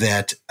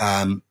 that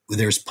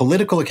there's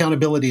political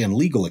accountability and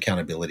legal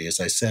accountability, as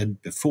I said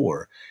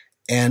before.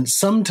 And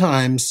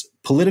sometimes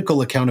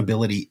political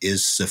accountability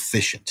is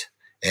sufficient.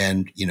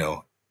 And,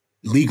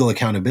 legal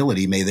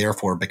accountability may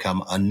therefore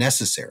become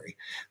unnecessary.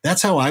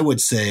 That's how I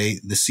would say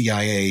the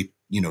CIA,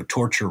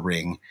 torture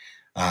ring,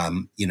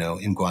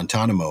 in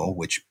Guantanamo,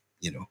 which,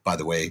 by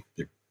the way,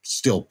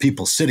 still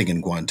people sitting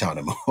in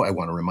Guantanamo, I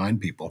want to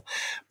remind people.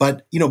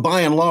 But,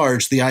 by and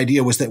large, the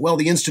idea was that, well,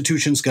 the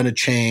institution's going to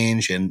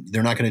change and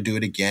they're not going to do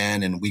it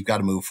again. And we've got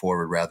to move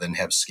forward rather than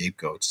have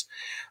scapegoats.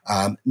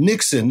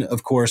 Nixon,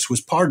 of course,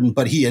 was pardoned,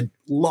 but he had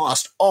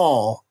lost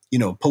all,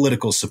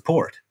 political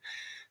support.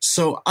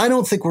 So I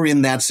don't think we're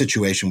in that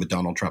situation with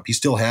Donald Trump. He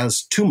still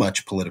has too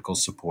much political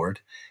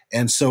support.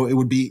 And so it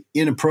would be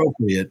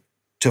inappropriate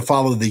to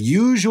follow the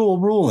usual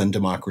rule in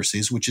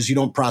democracies, which is you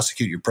don't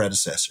prosecute your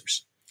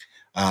predecessors.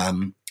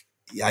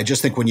 I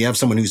just think when you have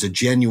someone who's a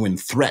genuine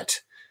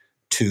threat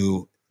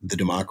to the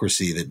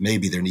democracy, that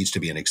maybe there needs to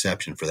be an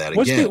exception for that.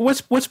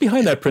 What's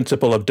behind that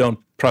principle of don't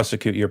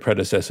prosecute your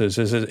predecessors?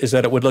 Is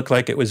that it would look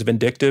like it was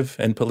vindictive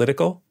and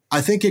political?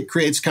 I think it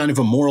creates kind of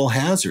a moral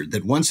hazard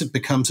that once it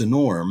becomes a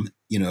norm,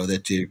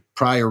 that the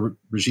prior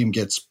regime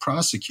gets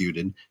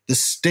prosecuted, the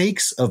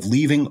stakes of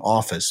leaving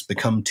office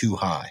become too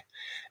high.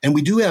 And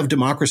we do have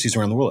democracies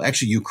around the world.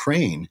 Actually,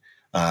 Ukraine,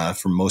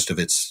 for most of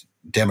its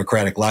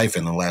democratic life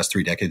in the last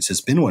 3 decades,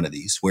 has been one of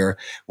these, where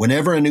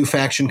whenever a new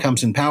faction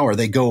comes in power,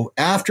 they go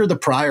after the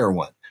prior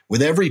one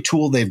with every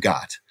tool they've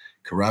got: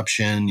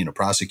 corruption,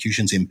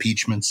 prosecutions,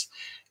 impeachments.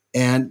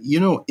 And,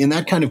 in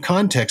that kind of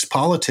context,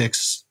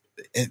 politics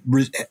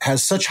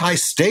has such high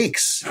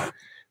stakes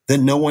that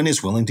no one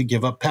is willing to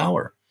give up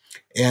power.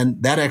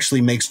 And that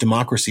actually makes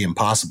democracy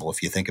impossible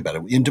if you think about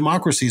it. In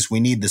democracies, we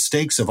need the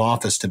stakes of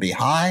office to be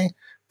high,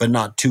 but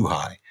not too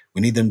high.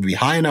 We need them to be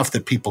high enough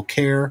that people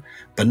care,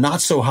 but not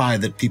so high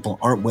that people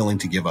aren't willing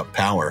to give up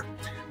power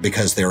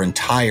because their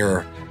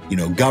entire,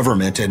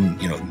 government and,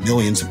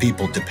 millions of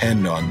people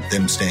depend on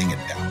them staying in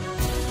power.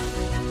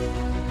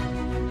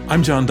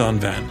 I'm John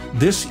Donvan.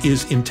 This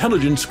is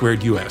Intelligence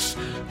Squared US.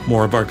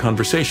 More of our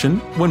conversation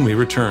when we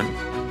return.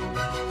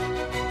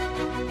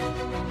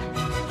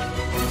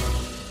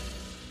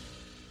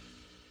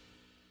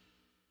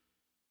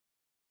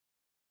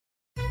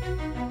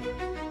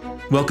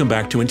 Welcome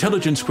back to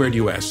Intelligence Squared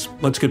US.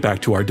 Let's get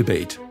back to our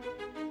debate.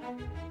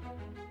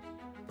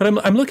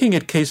 But I'm looking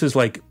at cases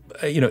like,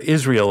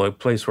 Israel, a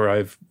place where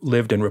I've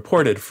lived and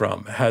reported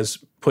from, has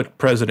put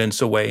presidents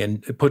away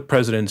and put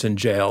presidents in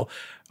jail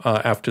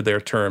after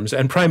their terms,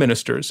 and prime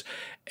ministers.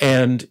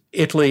 And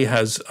Italy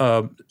has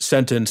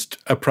sentenced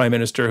a prime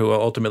minister who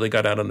ultimately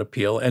got out on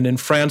appeal. And in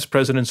France,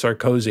 President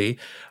Sarkozy,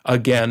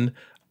 again,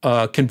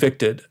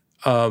 convicted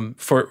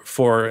for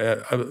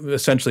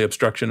essentially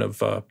obstruction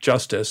of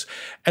justice.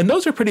 And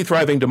those are pretty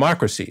thriving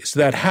democracies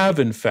that have,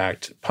 in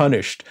fact,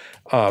 punished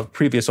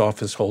previous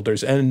office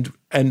holders, and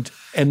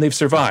they've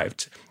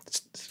survived.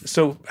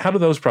 So how do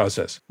those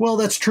process? Well,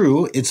 that's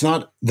true. It's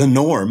not the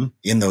norm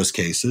in those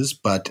cases,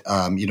 but,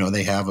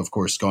 they have, of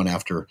course, gone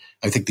after,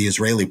 I think the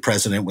Israeli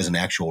president was an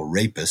actual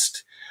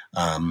rapist,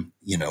 and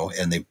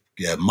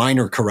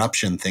minor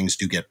corruption things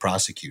do get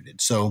prosecuted.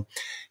 So,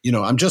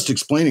 I'm just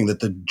explaining that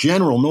the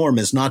general norm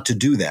is not to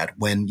do that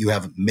when you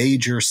have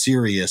major,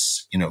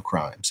 serious,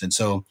 crimes. And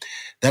so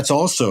that's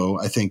also,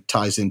 I think,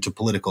 ties into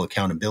political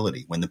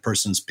accountability. When the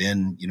person's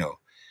been,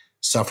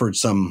 suffered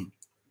some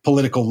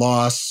political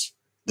loss,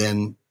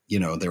 then,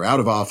 they're out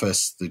of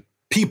office. The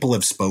people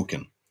have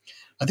spoken.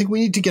 I think we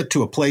need to get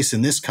to a place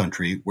in this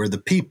country where the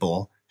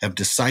people have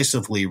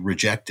decisively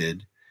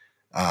rejected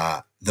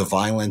the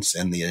violence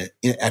and the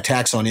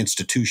attacks on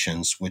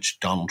institutions which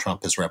Donald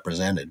Trump has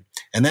represented.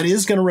 And that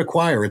is going to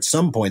require at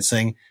some point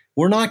saying,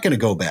 we're not going to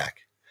go back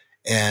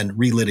and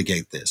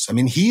relitigate this. I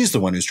mean, he's the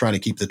one who's trying to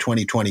keep the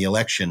 2020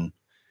 election,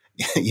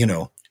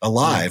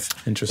 alive.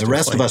 Interesting. The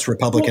rest of us,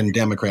 Republican and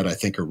Democrat, I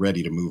think, are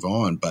ready to move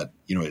on. But,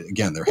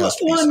 again, there has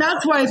to be. Well, and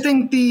that's why I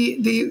think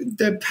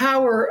the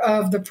power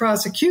of the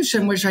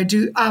prosecution, which I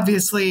do,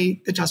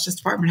 obviously, the Justice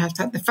Department has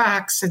to have the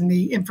facts and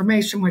the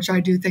information, which I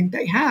do think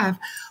they have,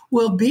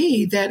 will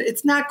be that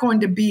it's not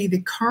going to be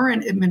the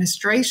current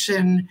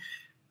administration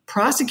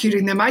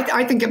prosecuting them.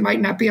 I think it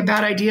might not be a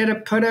bad idea to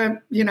put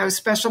a,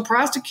 special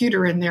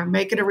prosecutor in there,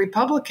 make it a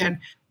Republican.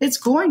 It's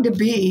going to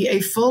be a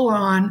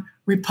full-on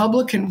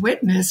Republican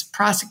witness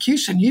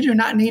prosecution. You do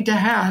not need to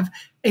have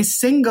a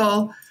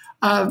single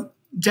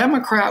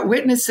Democrat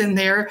witness in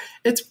there.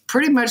 It's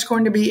pretty much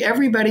going to be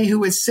everybody who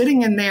was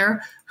sitting in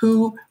there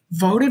who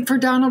voted for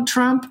Donald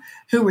Trump,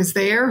 who was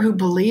there, who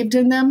believed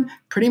in them.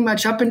 Pretty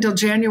much up until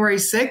January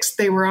 6th,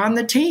 they were on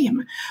the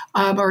team,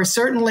 or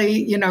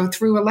certainly,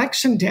 through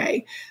Election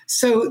Day.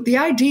 So the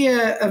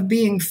idea of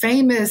being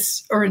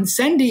famous or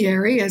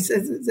incendiary, as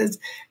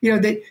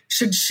that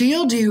should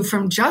shield you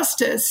from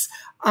justice,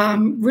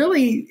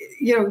 really,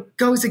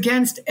 goes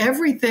against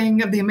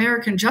everything of the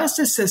American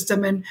justice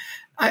system.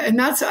 And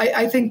that's,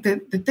 I think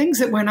that the things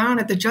that went on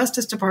at the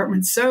Justice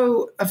Department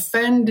so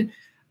offend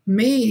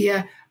me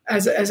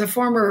as a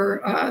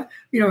former,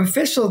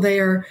 official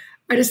there.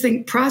 I just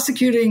think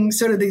prosecuting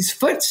sort of these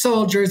foot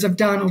soldiers of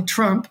Donald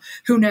Trump,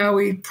 who now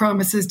he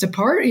promises to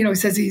pardon,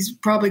 says he's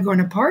probably going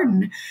to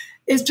pardon,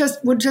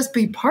 would just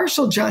be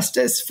partial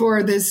justice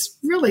for this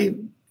really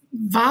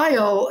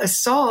vile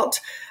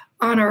assault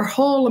on our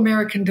whole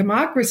American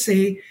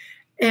democracy.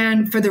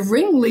 And for the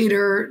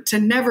ringleader to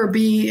never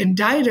be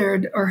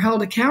indicted or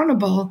held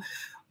accountable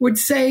would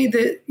say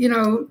that,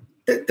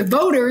 the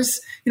voters,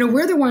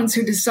 we're the ones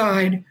who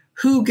decide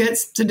who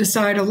gets to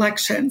decide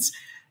elections,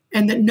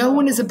 and that no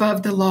one is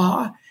above the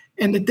law.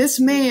 And that this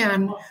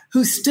man,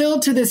 who still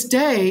to this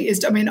day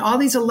all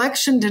these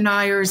election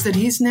deniers, that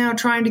he's now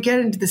trying to get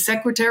into the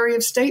Secretary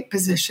of State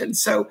position.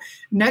 So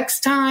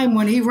next time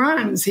when he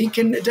runs, he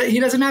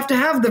doesn't have to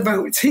have the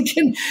votes.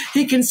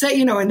 He can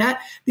say, and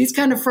that these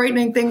kind of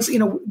frightening things,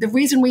 the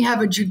reason we have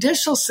a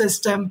judicial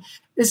system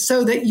is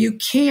so that you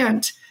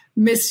can't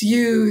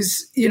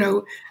misuse,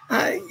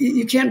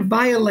 you can't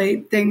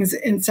violate things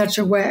in such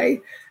a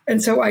way.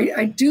 And so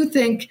I do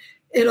think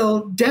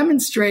it'll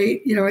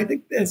demonstrate, I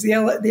think as the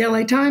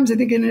LA Times, I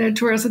think in an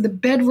editorial said, the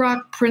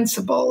bedrock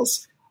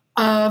principles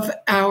of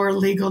our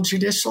legal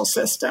judicial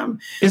system.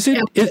 It's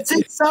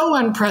so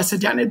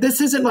unprecedented. This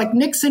isn't like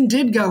Nixon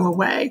did go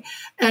away,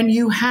 and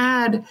you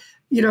had,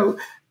 a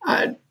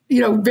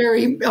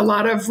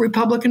lot of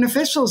Republican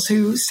officials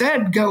who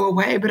said go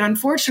away. But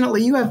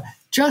unfortunately, you have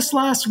just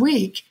last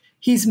week,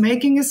 he's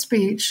making a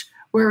speech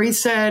where he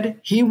said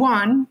he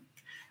won.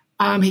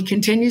 He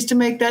continues to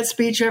make that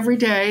speech every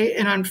day.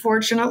 And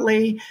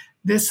unfortunately,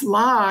 this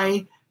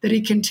lie that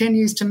he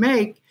continues to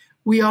make,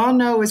 we all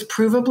know is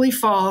provably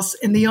false.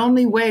 And the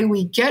only way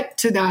we get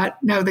to that,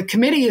 now the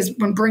committee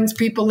brings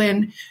people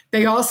in,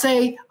 they all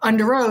say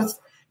under oath,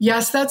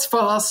 yes, that's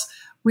false.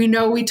 We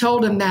know we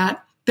told him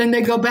that. Then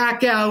they go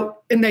back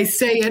out and they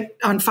say it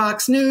on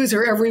Fox News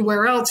or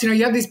everywhere else.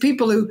 You have these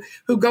people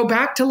who go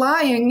back to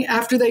lying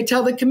after they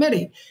tell the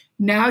committee.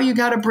 Now you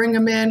got to bring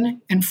them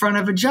in front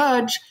of a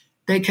judge.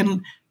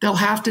 They'll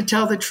have to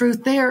tell the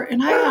truth there.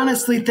 And I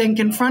honestly think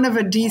in front of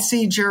a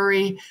DC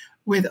jury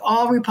with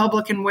all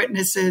Republican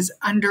witnesses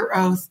under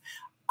oath,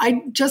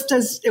 just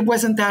as it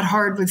wasn't that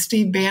hard with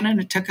Steve Bannon,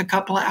 it took a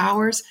couple of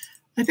hours,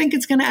 I think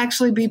it's going to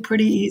actually be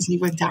pretty easy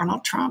with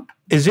Donald Trump.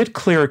 Is it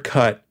clear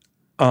cut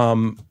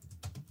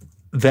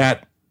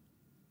that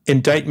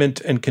indictment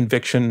and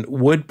conviction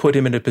would put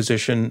him in a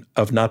position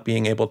of not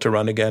being able to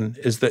run again?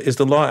 Is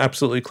the law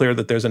absolutely clear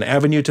that there's an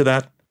avenue to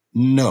that?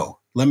 No.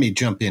 Let me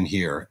jump in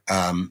here.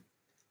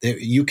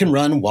 You can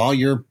run while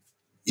you're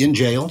in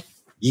jail.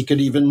 You could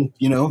even,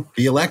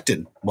 be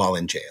elected while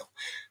in jail.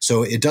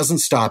 So it doesn't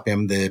stop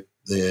him. The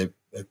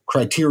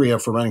criteria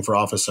for running for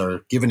office are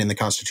given in the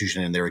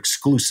Constitution, and they're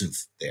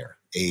exclusive there,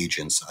 age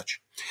and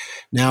such.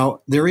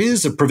 Now, there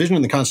is a provision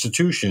in the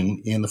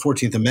Constitution in the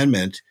 14th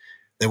Amendment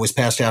that was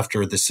passed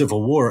after the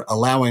Civil War,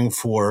 allowing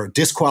for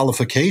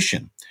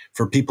disqualification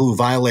for people who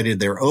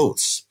violated their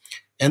oaths.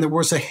 And there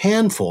was a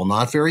handful,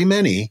 not very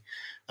many,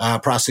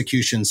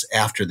 prosecutions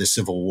after the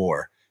Civil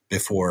War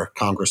before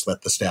Congress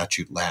let the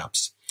statute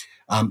lapse.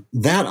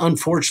 That,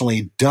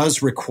 unfortunately,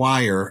 does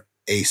require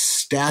a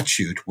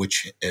statute,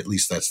 which at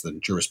least that's the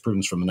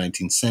jurisprudence from the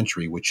 19th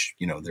century, which,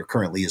 there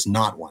currently is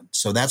not one.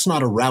 So that's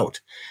not a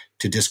route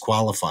to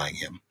disqualifying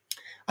him.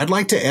 I'd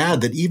like to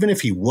add that even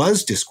if he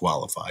was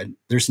disqualified,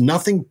 there's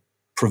nothing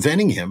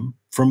preventing him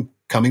from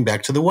coming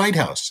back to the White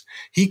House.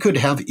 He could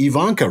have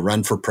Ivanka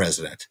run for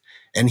president,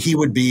 and he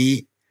would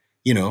be,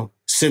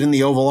 sit in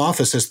the Oval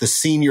Office as the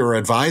senior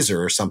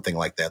advisor or something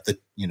like that, the,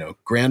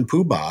 grand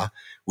poobah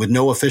with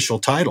no official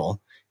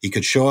title. He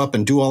could show up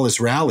and do all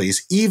his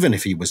rallies, even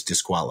if he was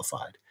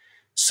disqualified.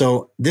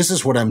 So this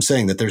is what I'm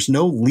saying, that there's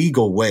no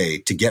legal way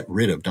to get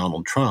rid of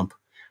Donald Trump.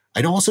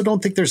 I also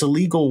don't think there's a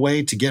legal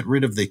way to get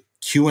rid of the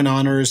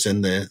QAnoners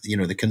and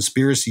the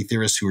conspiracy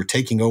theorists who are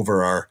taking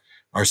over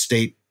our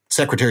state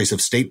secretaries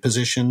of state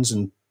positions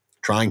and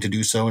trying to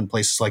do so in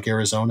places like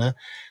Arizona.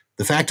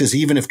 The fact is,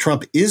 even if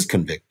Trump is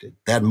convicted,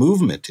 that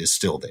movement is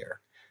still there.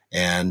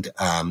 And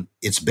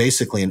it's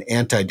basically an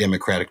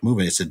anti-democratic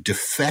movement. It's a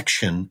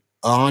defection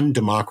on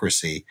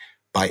democracy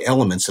by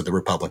elements of the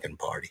Republican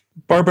Party.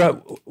 Barbara,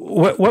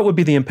 what would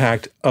be the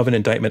impact of an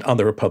indictment on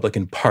the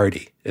Republican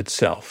Party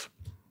itself?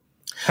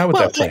 How would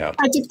that play out?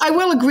 I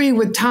will agree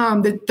with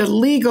Tom that the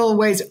legal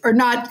ways are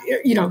not,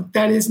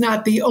 that is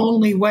not the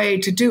only way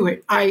to do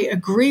it. I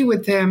agree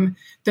with him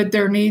that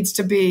there needs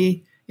to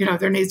be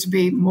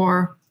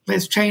more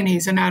Liz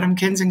Cheney's and Adam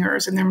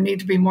Kinzinger's, and there need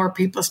to be more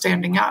people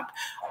standing up.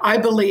 I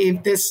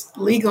believe this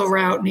legal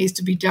route needs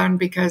to be done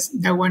because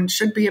no one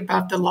should be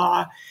above the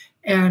law.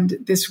 And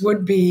this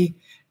would be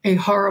a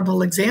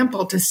horrible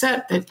example to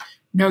set that,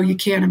 no, you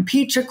can't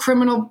impeach a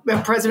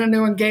president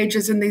who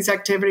engages in these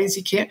activities.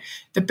 You can't,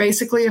 that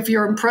basically if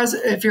you're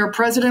a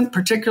president,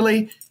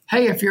 particularly,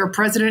 hey, if you're a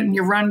president and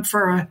you run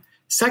for a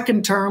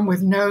second term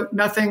with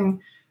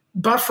nothing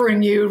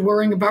buffering you,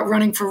 worrying about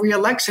running for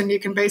re-election, you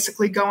can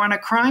basically go on a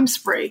crime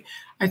spree.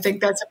 I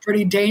think that's a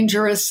pretty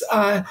dangerous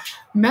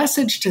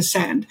message to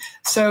send.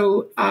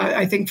 So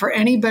I think for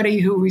anybody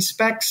who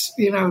respects,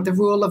 the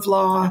rule of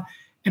law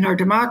in our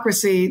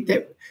democracy,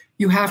 that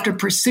you have to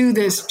pursue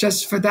this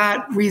just for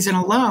that reason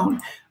alone.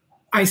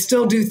 I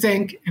still do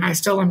think, and I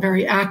still am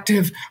very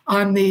active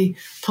on the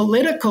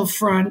political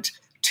front,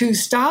 to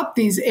stop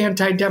these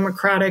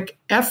anti-democratic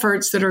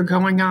efforts that are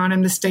going on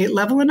in the state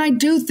level. And I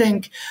do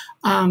think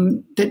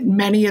that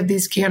many of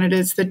these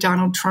candidates that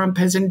Donald Trump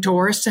has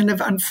endorsed and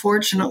have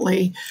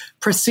unfortunately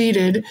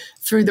proceeded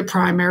through the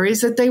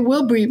primaries, that they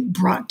will be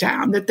brought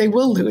down, that they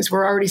will lose.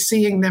 We're already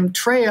seeing them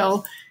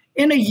trail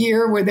in a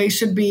year where they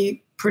should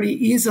be pretty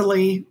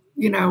easily,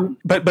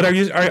 But are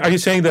you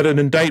saying that an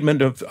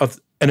indictment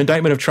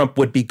of Trump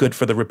would be good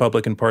for the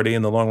Republican Party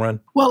in the long run?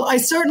 Well, I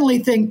certainly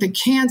think the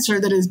cancer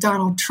that is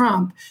Donald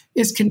Trump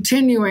is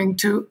continuing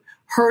to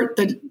hurt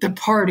the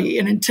party,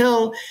 and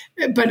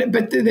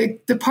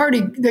the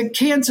party, the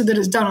cancer that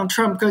is Donald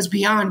Trump goes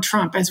beyond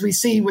Trump, as we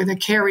see with a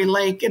Carrie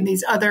Lake and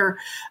these other,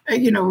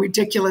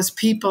 ridiculous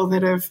people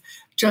that have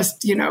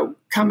just,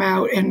 come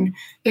out, and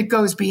it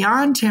goes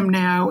beyond him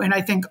now. And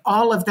I think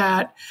all of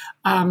that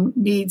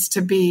needs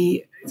to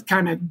be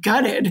kind of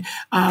gutted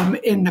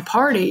in the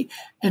party.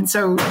 And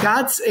so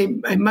that's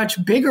a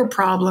much bigger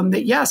problem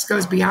that, yes,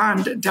 goes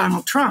beyond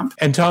Donald Trump.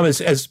 And Tom,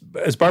 as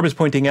Barbara's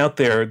pointing out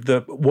there,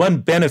 the one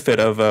benefit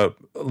of a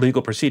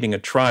legal proceeding, a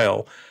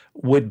trial,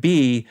 would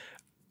be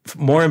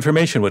more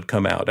information would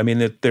come out. I mean,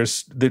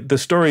 the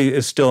story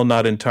is still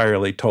not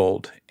entirely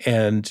told,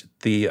 and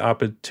the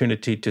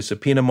opportunity to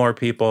subpoena more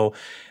people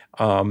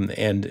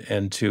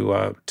and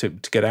to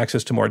get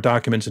access to more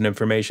documents and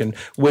information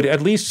would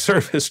at least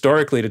serve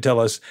historically to tell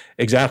us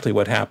exactly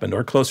what happened,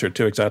 or closer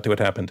to exactly what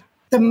happened.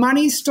 The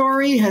money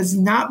story has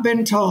not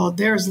been told.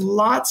 There's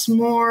lots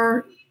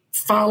more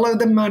follow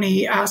the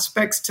money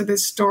aspects to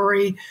this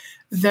story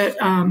that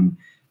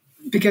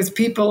because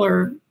people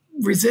are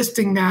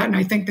resisting that, and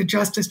I think the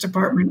Justice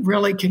Department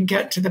really can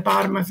get to the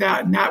bottom of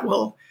that, and that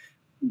will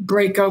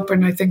break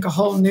open, I think, a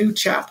whole new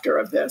chapter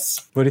of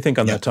this. What do you think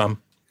on that,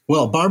 Tom?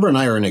 Well, Barbara and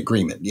I are in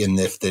agreement in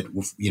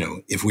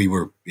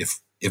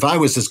if I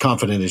was as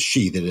confident as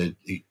she that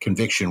a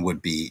conviction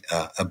would be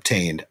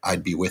obtained,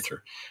 I'd be with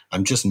her.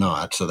 I'm just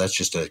not. So that's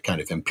just a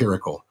kind of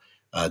empirical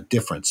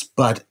difference.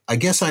 But I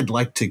guess I'd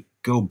like to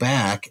go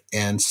back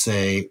and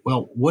say,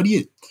 well,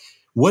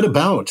 what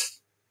about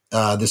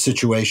the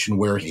situation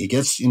where he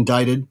gets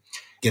indicted,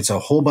 gets a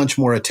whole bunch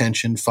more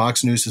attention,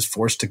 Fox News is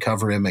forced to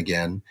cover him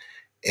again,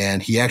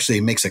 and he actually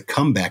makes a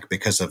comeback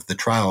because of the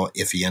trial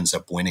if he ends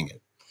up winning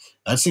it?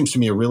 That seems to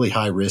me a really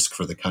high risk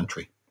for the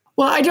country.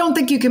 Well, I don't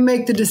think you can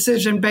make the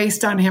decision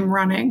based on him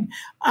running.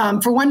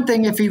 For one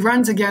thing, if he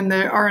runs again, the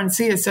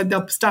RNC has said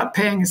they'll stop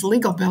paying his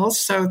legal bills,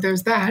 so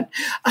there's that.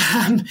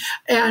 And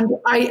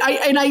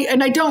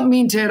I don't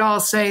mean to at all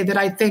say that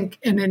I think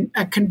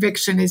a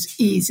conviction is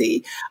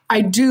easy.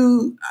 I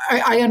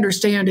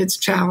understand it's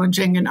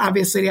challenging, and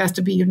obviously it has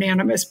to be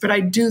unanimous. But I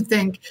do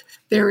think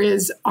there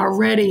is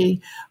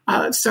already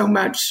so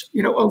much,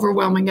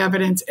 overwhelming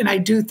evidence, and I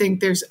do think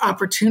there's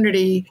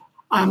opportunity.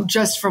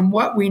 Just from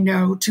what we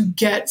know, to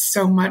get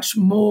so much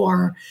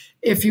more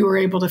if you were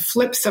able to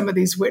flip some of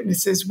these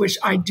witnesses, which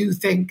I do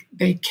think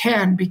they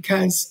can,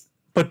 because.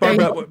 But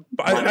Barbara,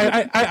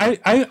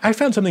 I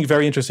found something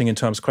very interesting in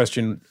Tom's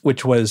question,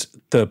 which was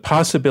the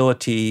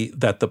possibility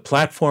that the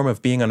platform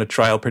of being on a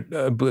trial,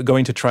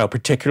 going to trial,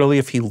 particularly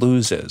if he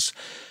loses,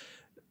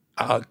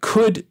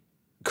 could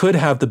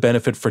have the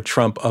benefit for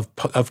Trump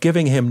of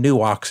giving him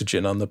new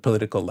oxygen on the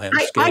political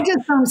landscape. I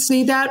just don't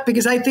see that,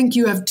 because I think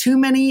you have too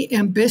many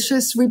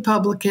ambitious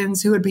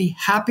Republicans who would be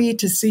happy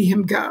to see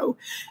him go.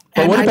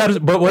 But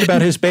what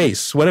about his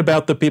base? What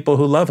about the people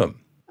who love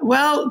him?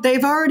 Well,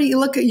 they've already you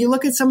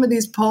look at some of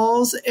these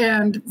polls,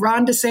 and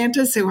Ron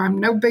DeSantis, who I'm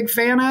no big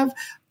fan of,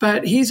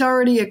 but he's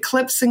already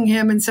eclipsing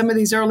him in some of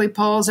these early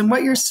polls. And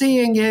what you're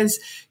seeing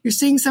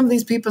some of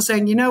these people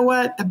saying, you know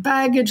what, the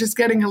baggage is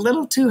getting a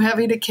little too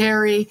heavy to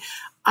carry.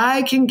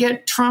 I can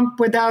get Trumpism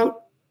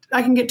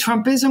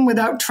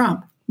without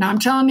Trump. Now, I'm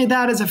telling you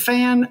that as a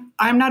fan.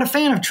 I'm not a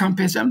fan of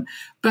Trumpism,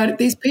 but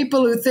these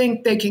people who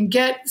think they can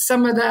get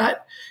some of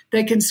that,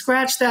 they can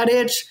scratch that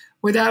itch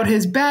without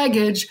his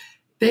baggage,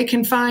 they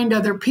can find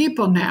other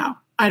people now.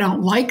 I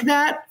don't like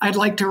that. I'd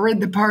like to rid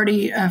the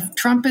party of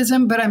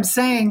Trumpism, but I'm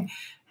saying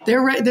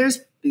there's,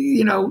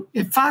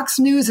 if Fox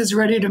News is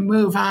ready to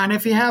move on,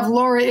 if you have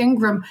Laura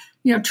Ingraham,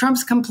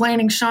 Trump's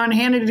complaining Sean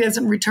Hannity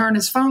doesn't return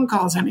his phone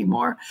calls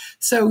anymore.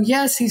 So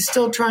yes, he's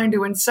still trying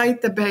to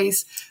incite the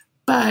base,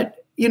 but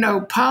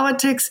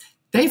politics,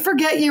 they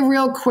forget you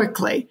real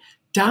quickly.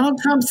 Donald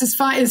Trump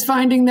is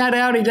finding that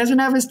out. He doesn't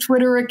have his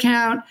Twitter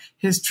account.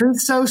 His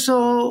Truth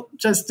Social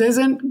just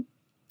isn't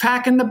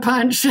packing the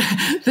punch.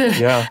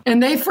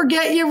 And they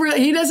forget you.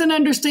 He doesn't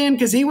understand,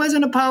 because he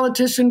wasn't a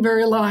politician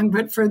very long.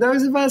 But for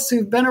those of us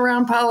who've been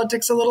around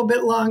politics a little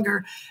bit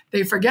longer,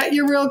 they forget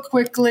you real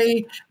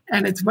quickly.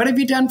 And it's, what have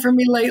you done for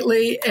me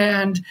lately?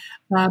 And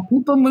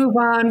people move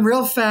on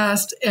real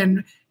fast.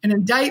 And an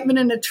indictment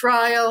and a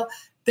trial,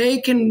 they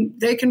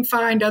can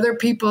find other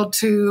people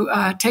to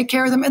take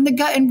care of them.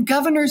 And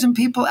governors and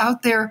people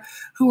out there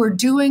who are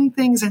doing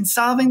things and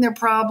solving their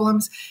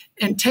problems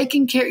and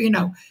taking care,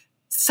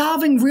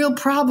 solving real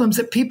problems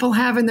that people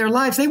have in their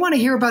lives. They want to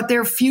hear about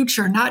their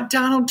future, not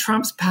Donald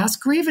Trump's past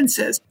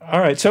grievances.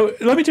 All right. So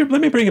let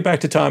me bring it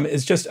back to Tom.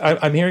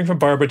 I'm hearing from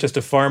Barbara just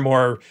a far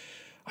more,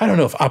 I don't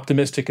know if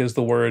optimistic is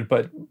the word,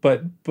 but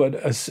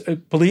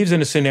believes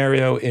in a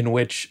scenario in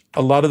which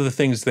a lot of the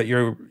things that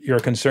you're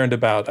concerned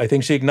about, I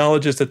think she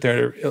acknowledges that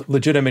they're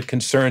legitimate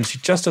concerns. She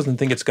just doesn't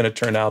think it's going to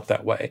turn out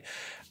that way.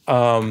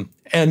 Have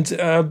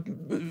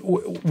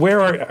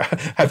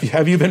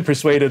you been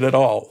persuaded at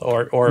all,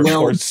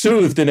 or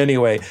soothed in any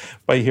way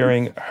by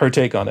hearing her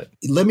take on it?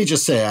 Let me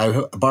just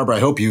say, Barbara, I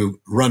hope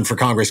you run for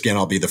Congress again.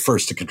 I'll be the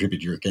first to contribute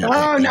to your campaign.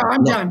 Oh no,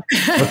 I'm done.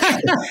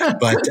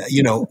 But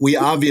we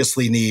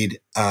obviously need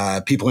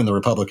people in the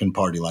Republican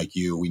Party like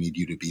you. We need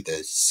you to be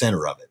the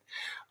center of it.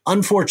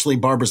 Unfortunately,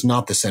 Barbara's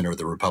not the center of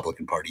the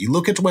Republican Party. You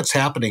look at what's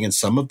happening in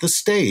some of the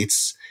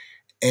states,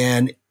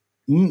 and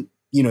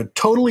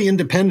totally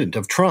independent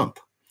of Trump.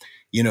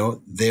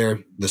 They're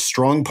the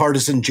strong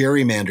partisan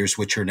gerrymanders,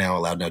 which are now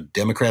allowed. Now,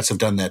 Democrats have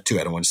done that too.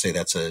 I don't want to say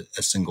that's a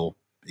single,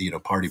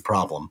 party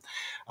problem.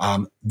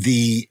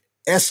 The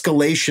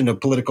escalation of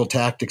political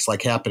tactics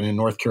like happened in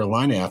North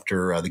Carolina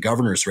after the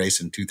governor's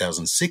race in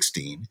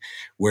 2016,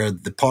 where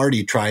the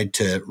party tried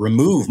to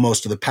remove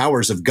most of the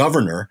powers of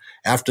governor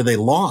after they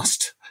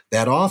lost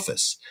that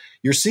office.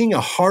 You're seeing a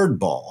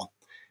hardball,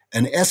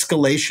 an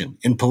escalation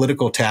in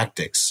political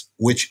tactics,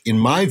 which in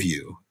my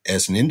view,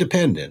 as an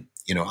independent,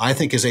 I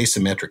think is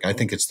asymmetric. I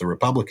think it's the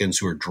Republicans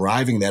who are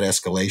driving that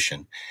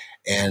escalation.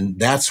 And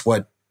that's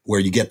where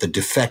you get the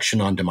defection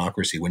on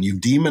democracy. When you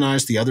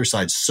demonize the other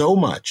side so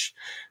much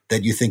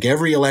that you think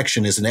every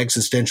election is an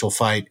existential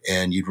fight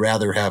and you'd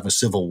rather have a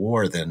civil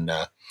war than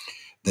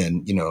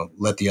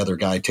let the other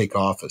guy take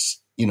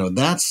office.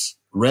 That's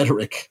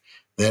rhetoric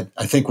that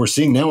I think we're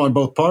seeing now on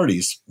both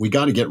parties. We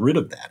got to get rid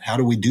of that. How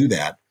do we do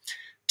that?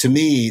 To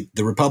me,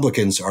 the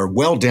Republicans are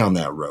well down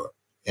that road.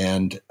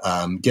 And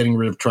getting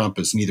rid of Trump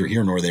is neither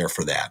here nor there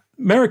for that.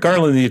 Merrick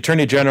Garland, the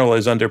Attorney General,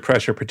 is under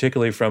pressure,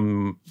 particularly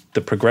from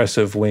the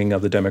progressive wing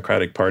of the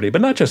Democratic Party,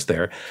 but not just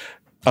there,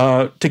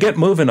 to get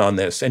moving on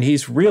this. And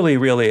he's really,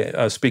 really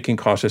speaking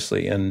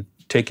cautiously and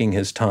taking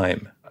his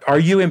time. Are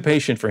you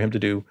impatient for him to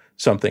do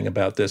something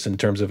about this in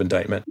terms of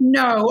indictment?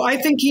 No, I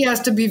think he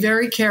has to be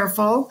very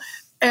careful.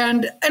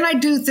 And I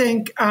do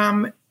think,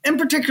 and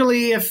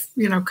particularly if,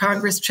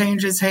 Congress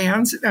changes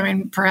hands, I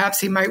mean, perhaps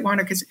he might want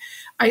to, because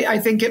I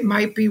think it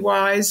might be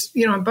wise,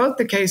 in both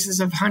the cases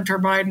of Hunter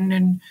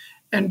Biden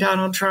and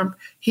Donald Trump,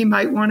 he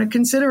might want to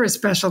consider a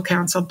special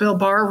counsel. Bill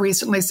Barr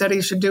recently said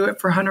he should do it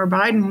for Hunter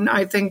Biden.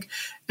 I think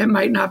it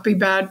might not be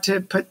bad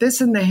to put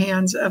this in the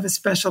hands of a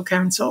special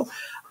counsel.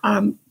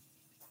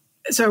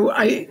 So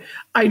I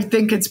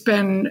think it's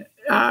been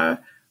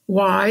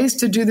wise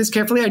to do this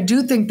carefully. I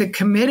do think the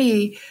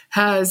committee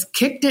has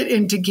kicked it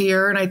into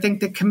gear, and I think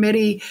the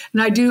committee,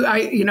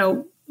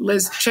 and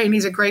Liz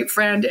Cheney's a great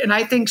friend, and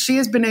I think she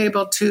has been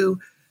able to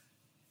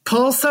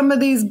pull some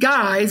of these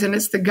guys, and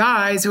it's the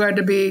guys who had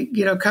to be,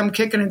 come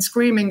kicking and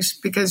screaming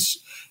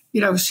because,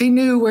 she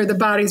knew where the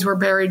bodies were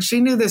buried. She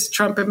knew this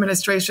Trump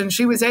administration.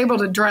 She was able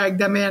to drag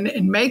them in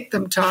and make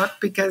them talk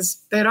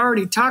because they'd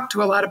already talked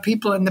to a lot of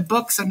people in the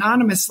books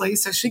anonymously.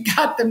 So she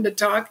got them to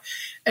talk.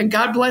 And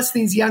God bless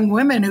these young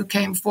women who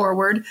came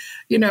forward,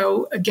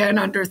 again,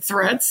 under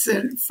threats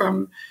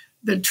from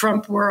the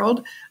Trump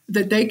world,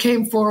 that they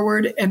came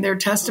forward and their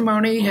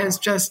testimony has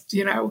just,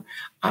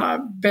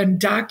 been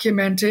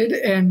documented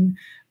and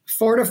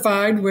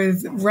fortified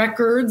with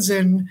records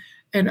and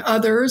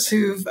others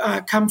who've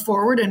come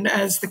forward. And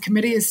as the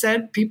committee has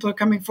said, people are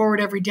coming forward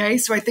every day.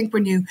 So I think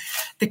when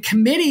the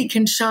committee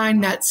can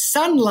shine that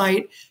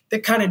sunlight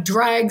that kind of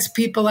drags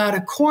people out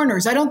of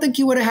corners. I don't think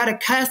you would have had a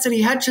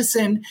Cassidy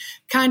Hutchinson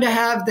kind of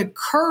have the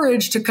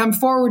courage to come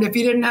forward if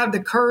you didn't have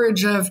the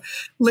courage of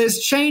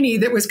Liz Cheney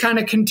that was kind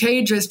of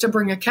contagious to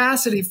bring a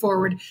Cassidy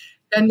forward.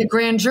 And the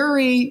grand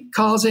jury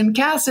calls in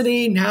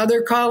Cassidy. Now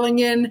they're calling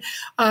in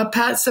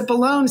Pat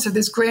Cipollone. So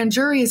this grand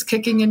jury is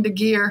kicking into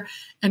gear.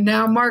 And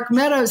now Mark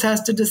Meadows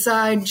has to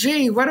decide,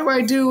 what do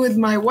I do with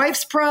my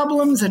wife's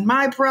problems and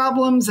my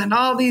problems and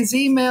all these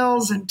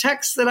emails and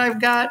texts that I've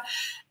got?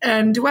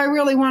 And do I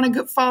really want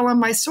to fall on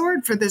my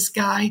sword for this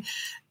guy?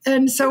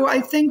 And so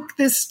I think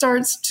this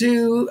starts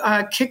to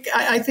kick.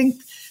 I think,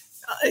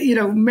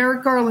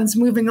 Merrick Garland's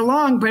moving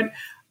along, but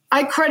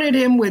I credit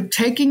him with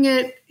taking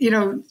it.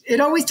 It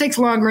always takes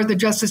longer at the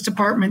Justice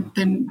Department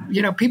than,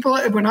 people.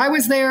 When I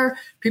was there,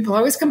 people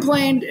always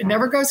complained. It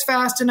never goes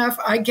fast enough.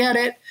 I get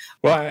it.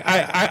 Well,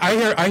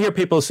 I hear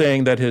people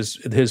saying that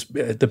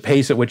the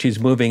pace at which he's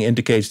moving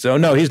indicates, oh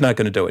no, he's not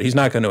going to do it. He's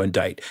not going to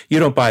indict. You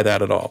don't buy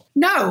that at all.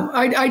 No,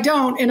 I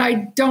don't, and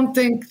I don't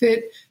think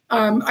that.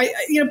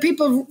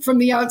 People from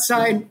the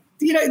outside,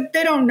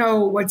 they don't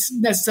know what's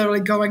necessarily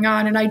going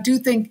on, and I do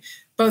think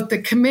both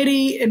the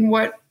committee and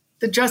what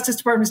the Justice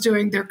Department is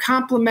doing, they're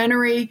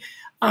complementary.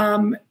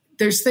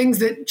 There's things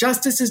that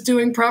Justice is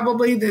doing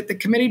probably that the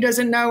committee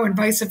doesn't know and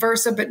vice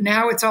versa, but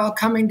now it's all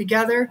coming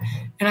together.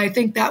 And I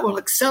think that will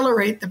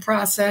accelerate the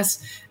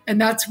process. And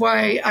that's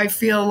why I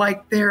feel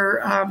like there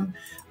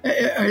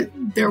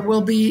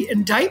will be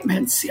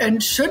indictments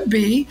and should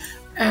be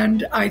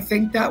And I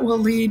think that will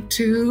lead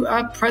to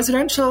a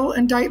presidential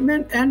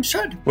indictment and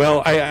should.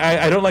 Well,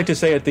 I don't like to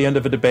say at the end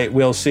of a debate,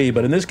 we'll see.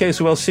 But in this case,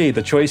 we'll see.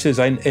 The choice is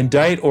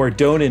indict or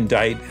don't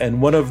indict.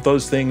 And one of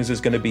those things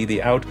is going to be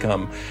the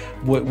outcome.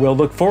 We'll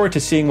look forward to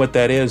seeing what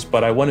that is.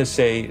 But I want to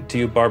say to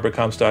you, Barbara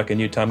Comstock, and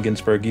you, Tom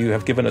Ginsburg, you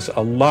have given us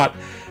a lot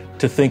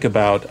to think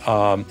about,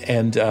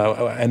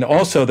 and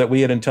also that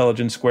we at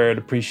Intelligence Squared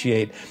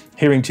appreciate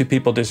hearing two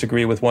people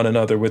disagree with one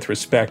another with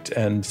respect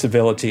and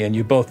civility, and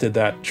you both did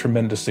that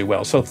tremendously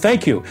well. So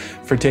thank you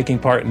for taking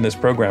part in this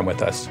program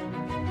with us.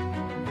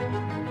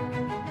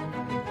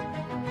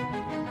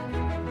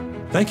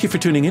 Thank you for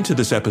tuning into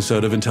this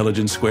episode of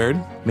Intelligence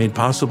Squared, made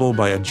possible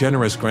by a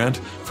generous grant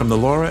from the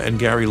Laura and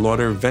Gary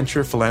Lauder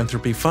Venture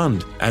Philanthropy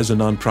Fund. As a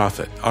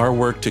nonprofit, our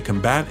work to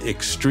combat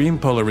extreme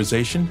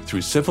polarization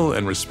through civil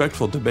and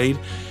respectful debate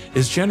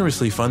is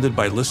generously funded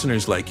by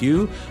listeners like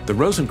you, the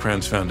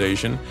Rosencrantz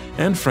Foundation,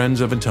 and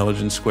friends of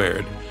Intelligence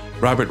Squared.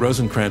 Robert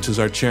Rosencrantz is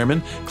our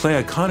chairman,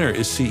 Clea Connor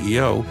is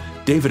CEO,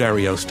 David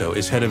Ariosto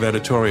is head of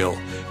editorial,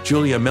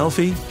 Julia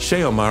Melfi,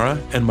 Shea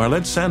O'Mara, and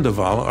Marlette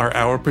Sandoval are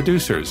our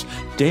producers.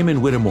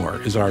 Damon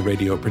Whittemore is our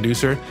radio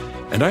producer,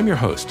 and I'm your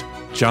host,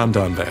 John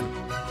Donvan.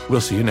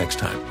 We'll see you next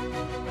time.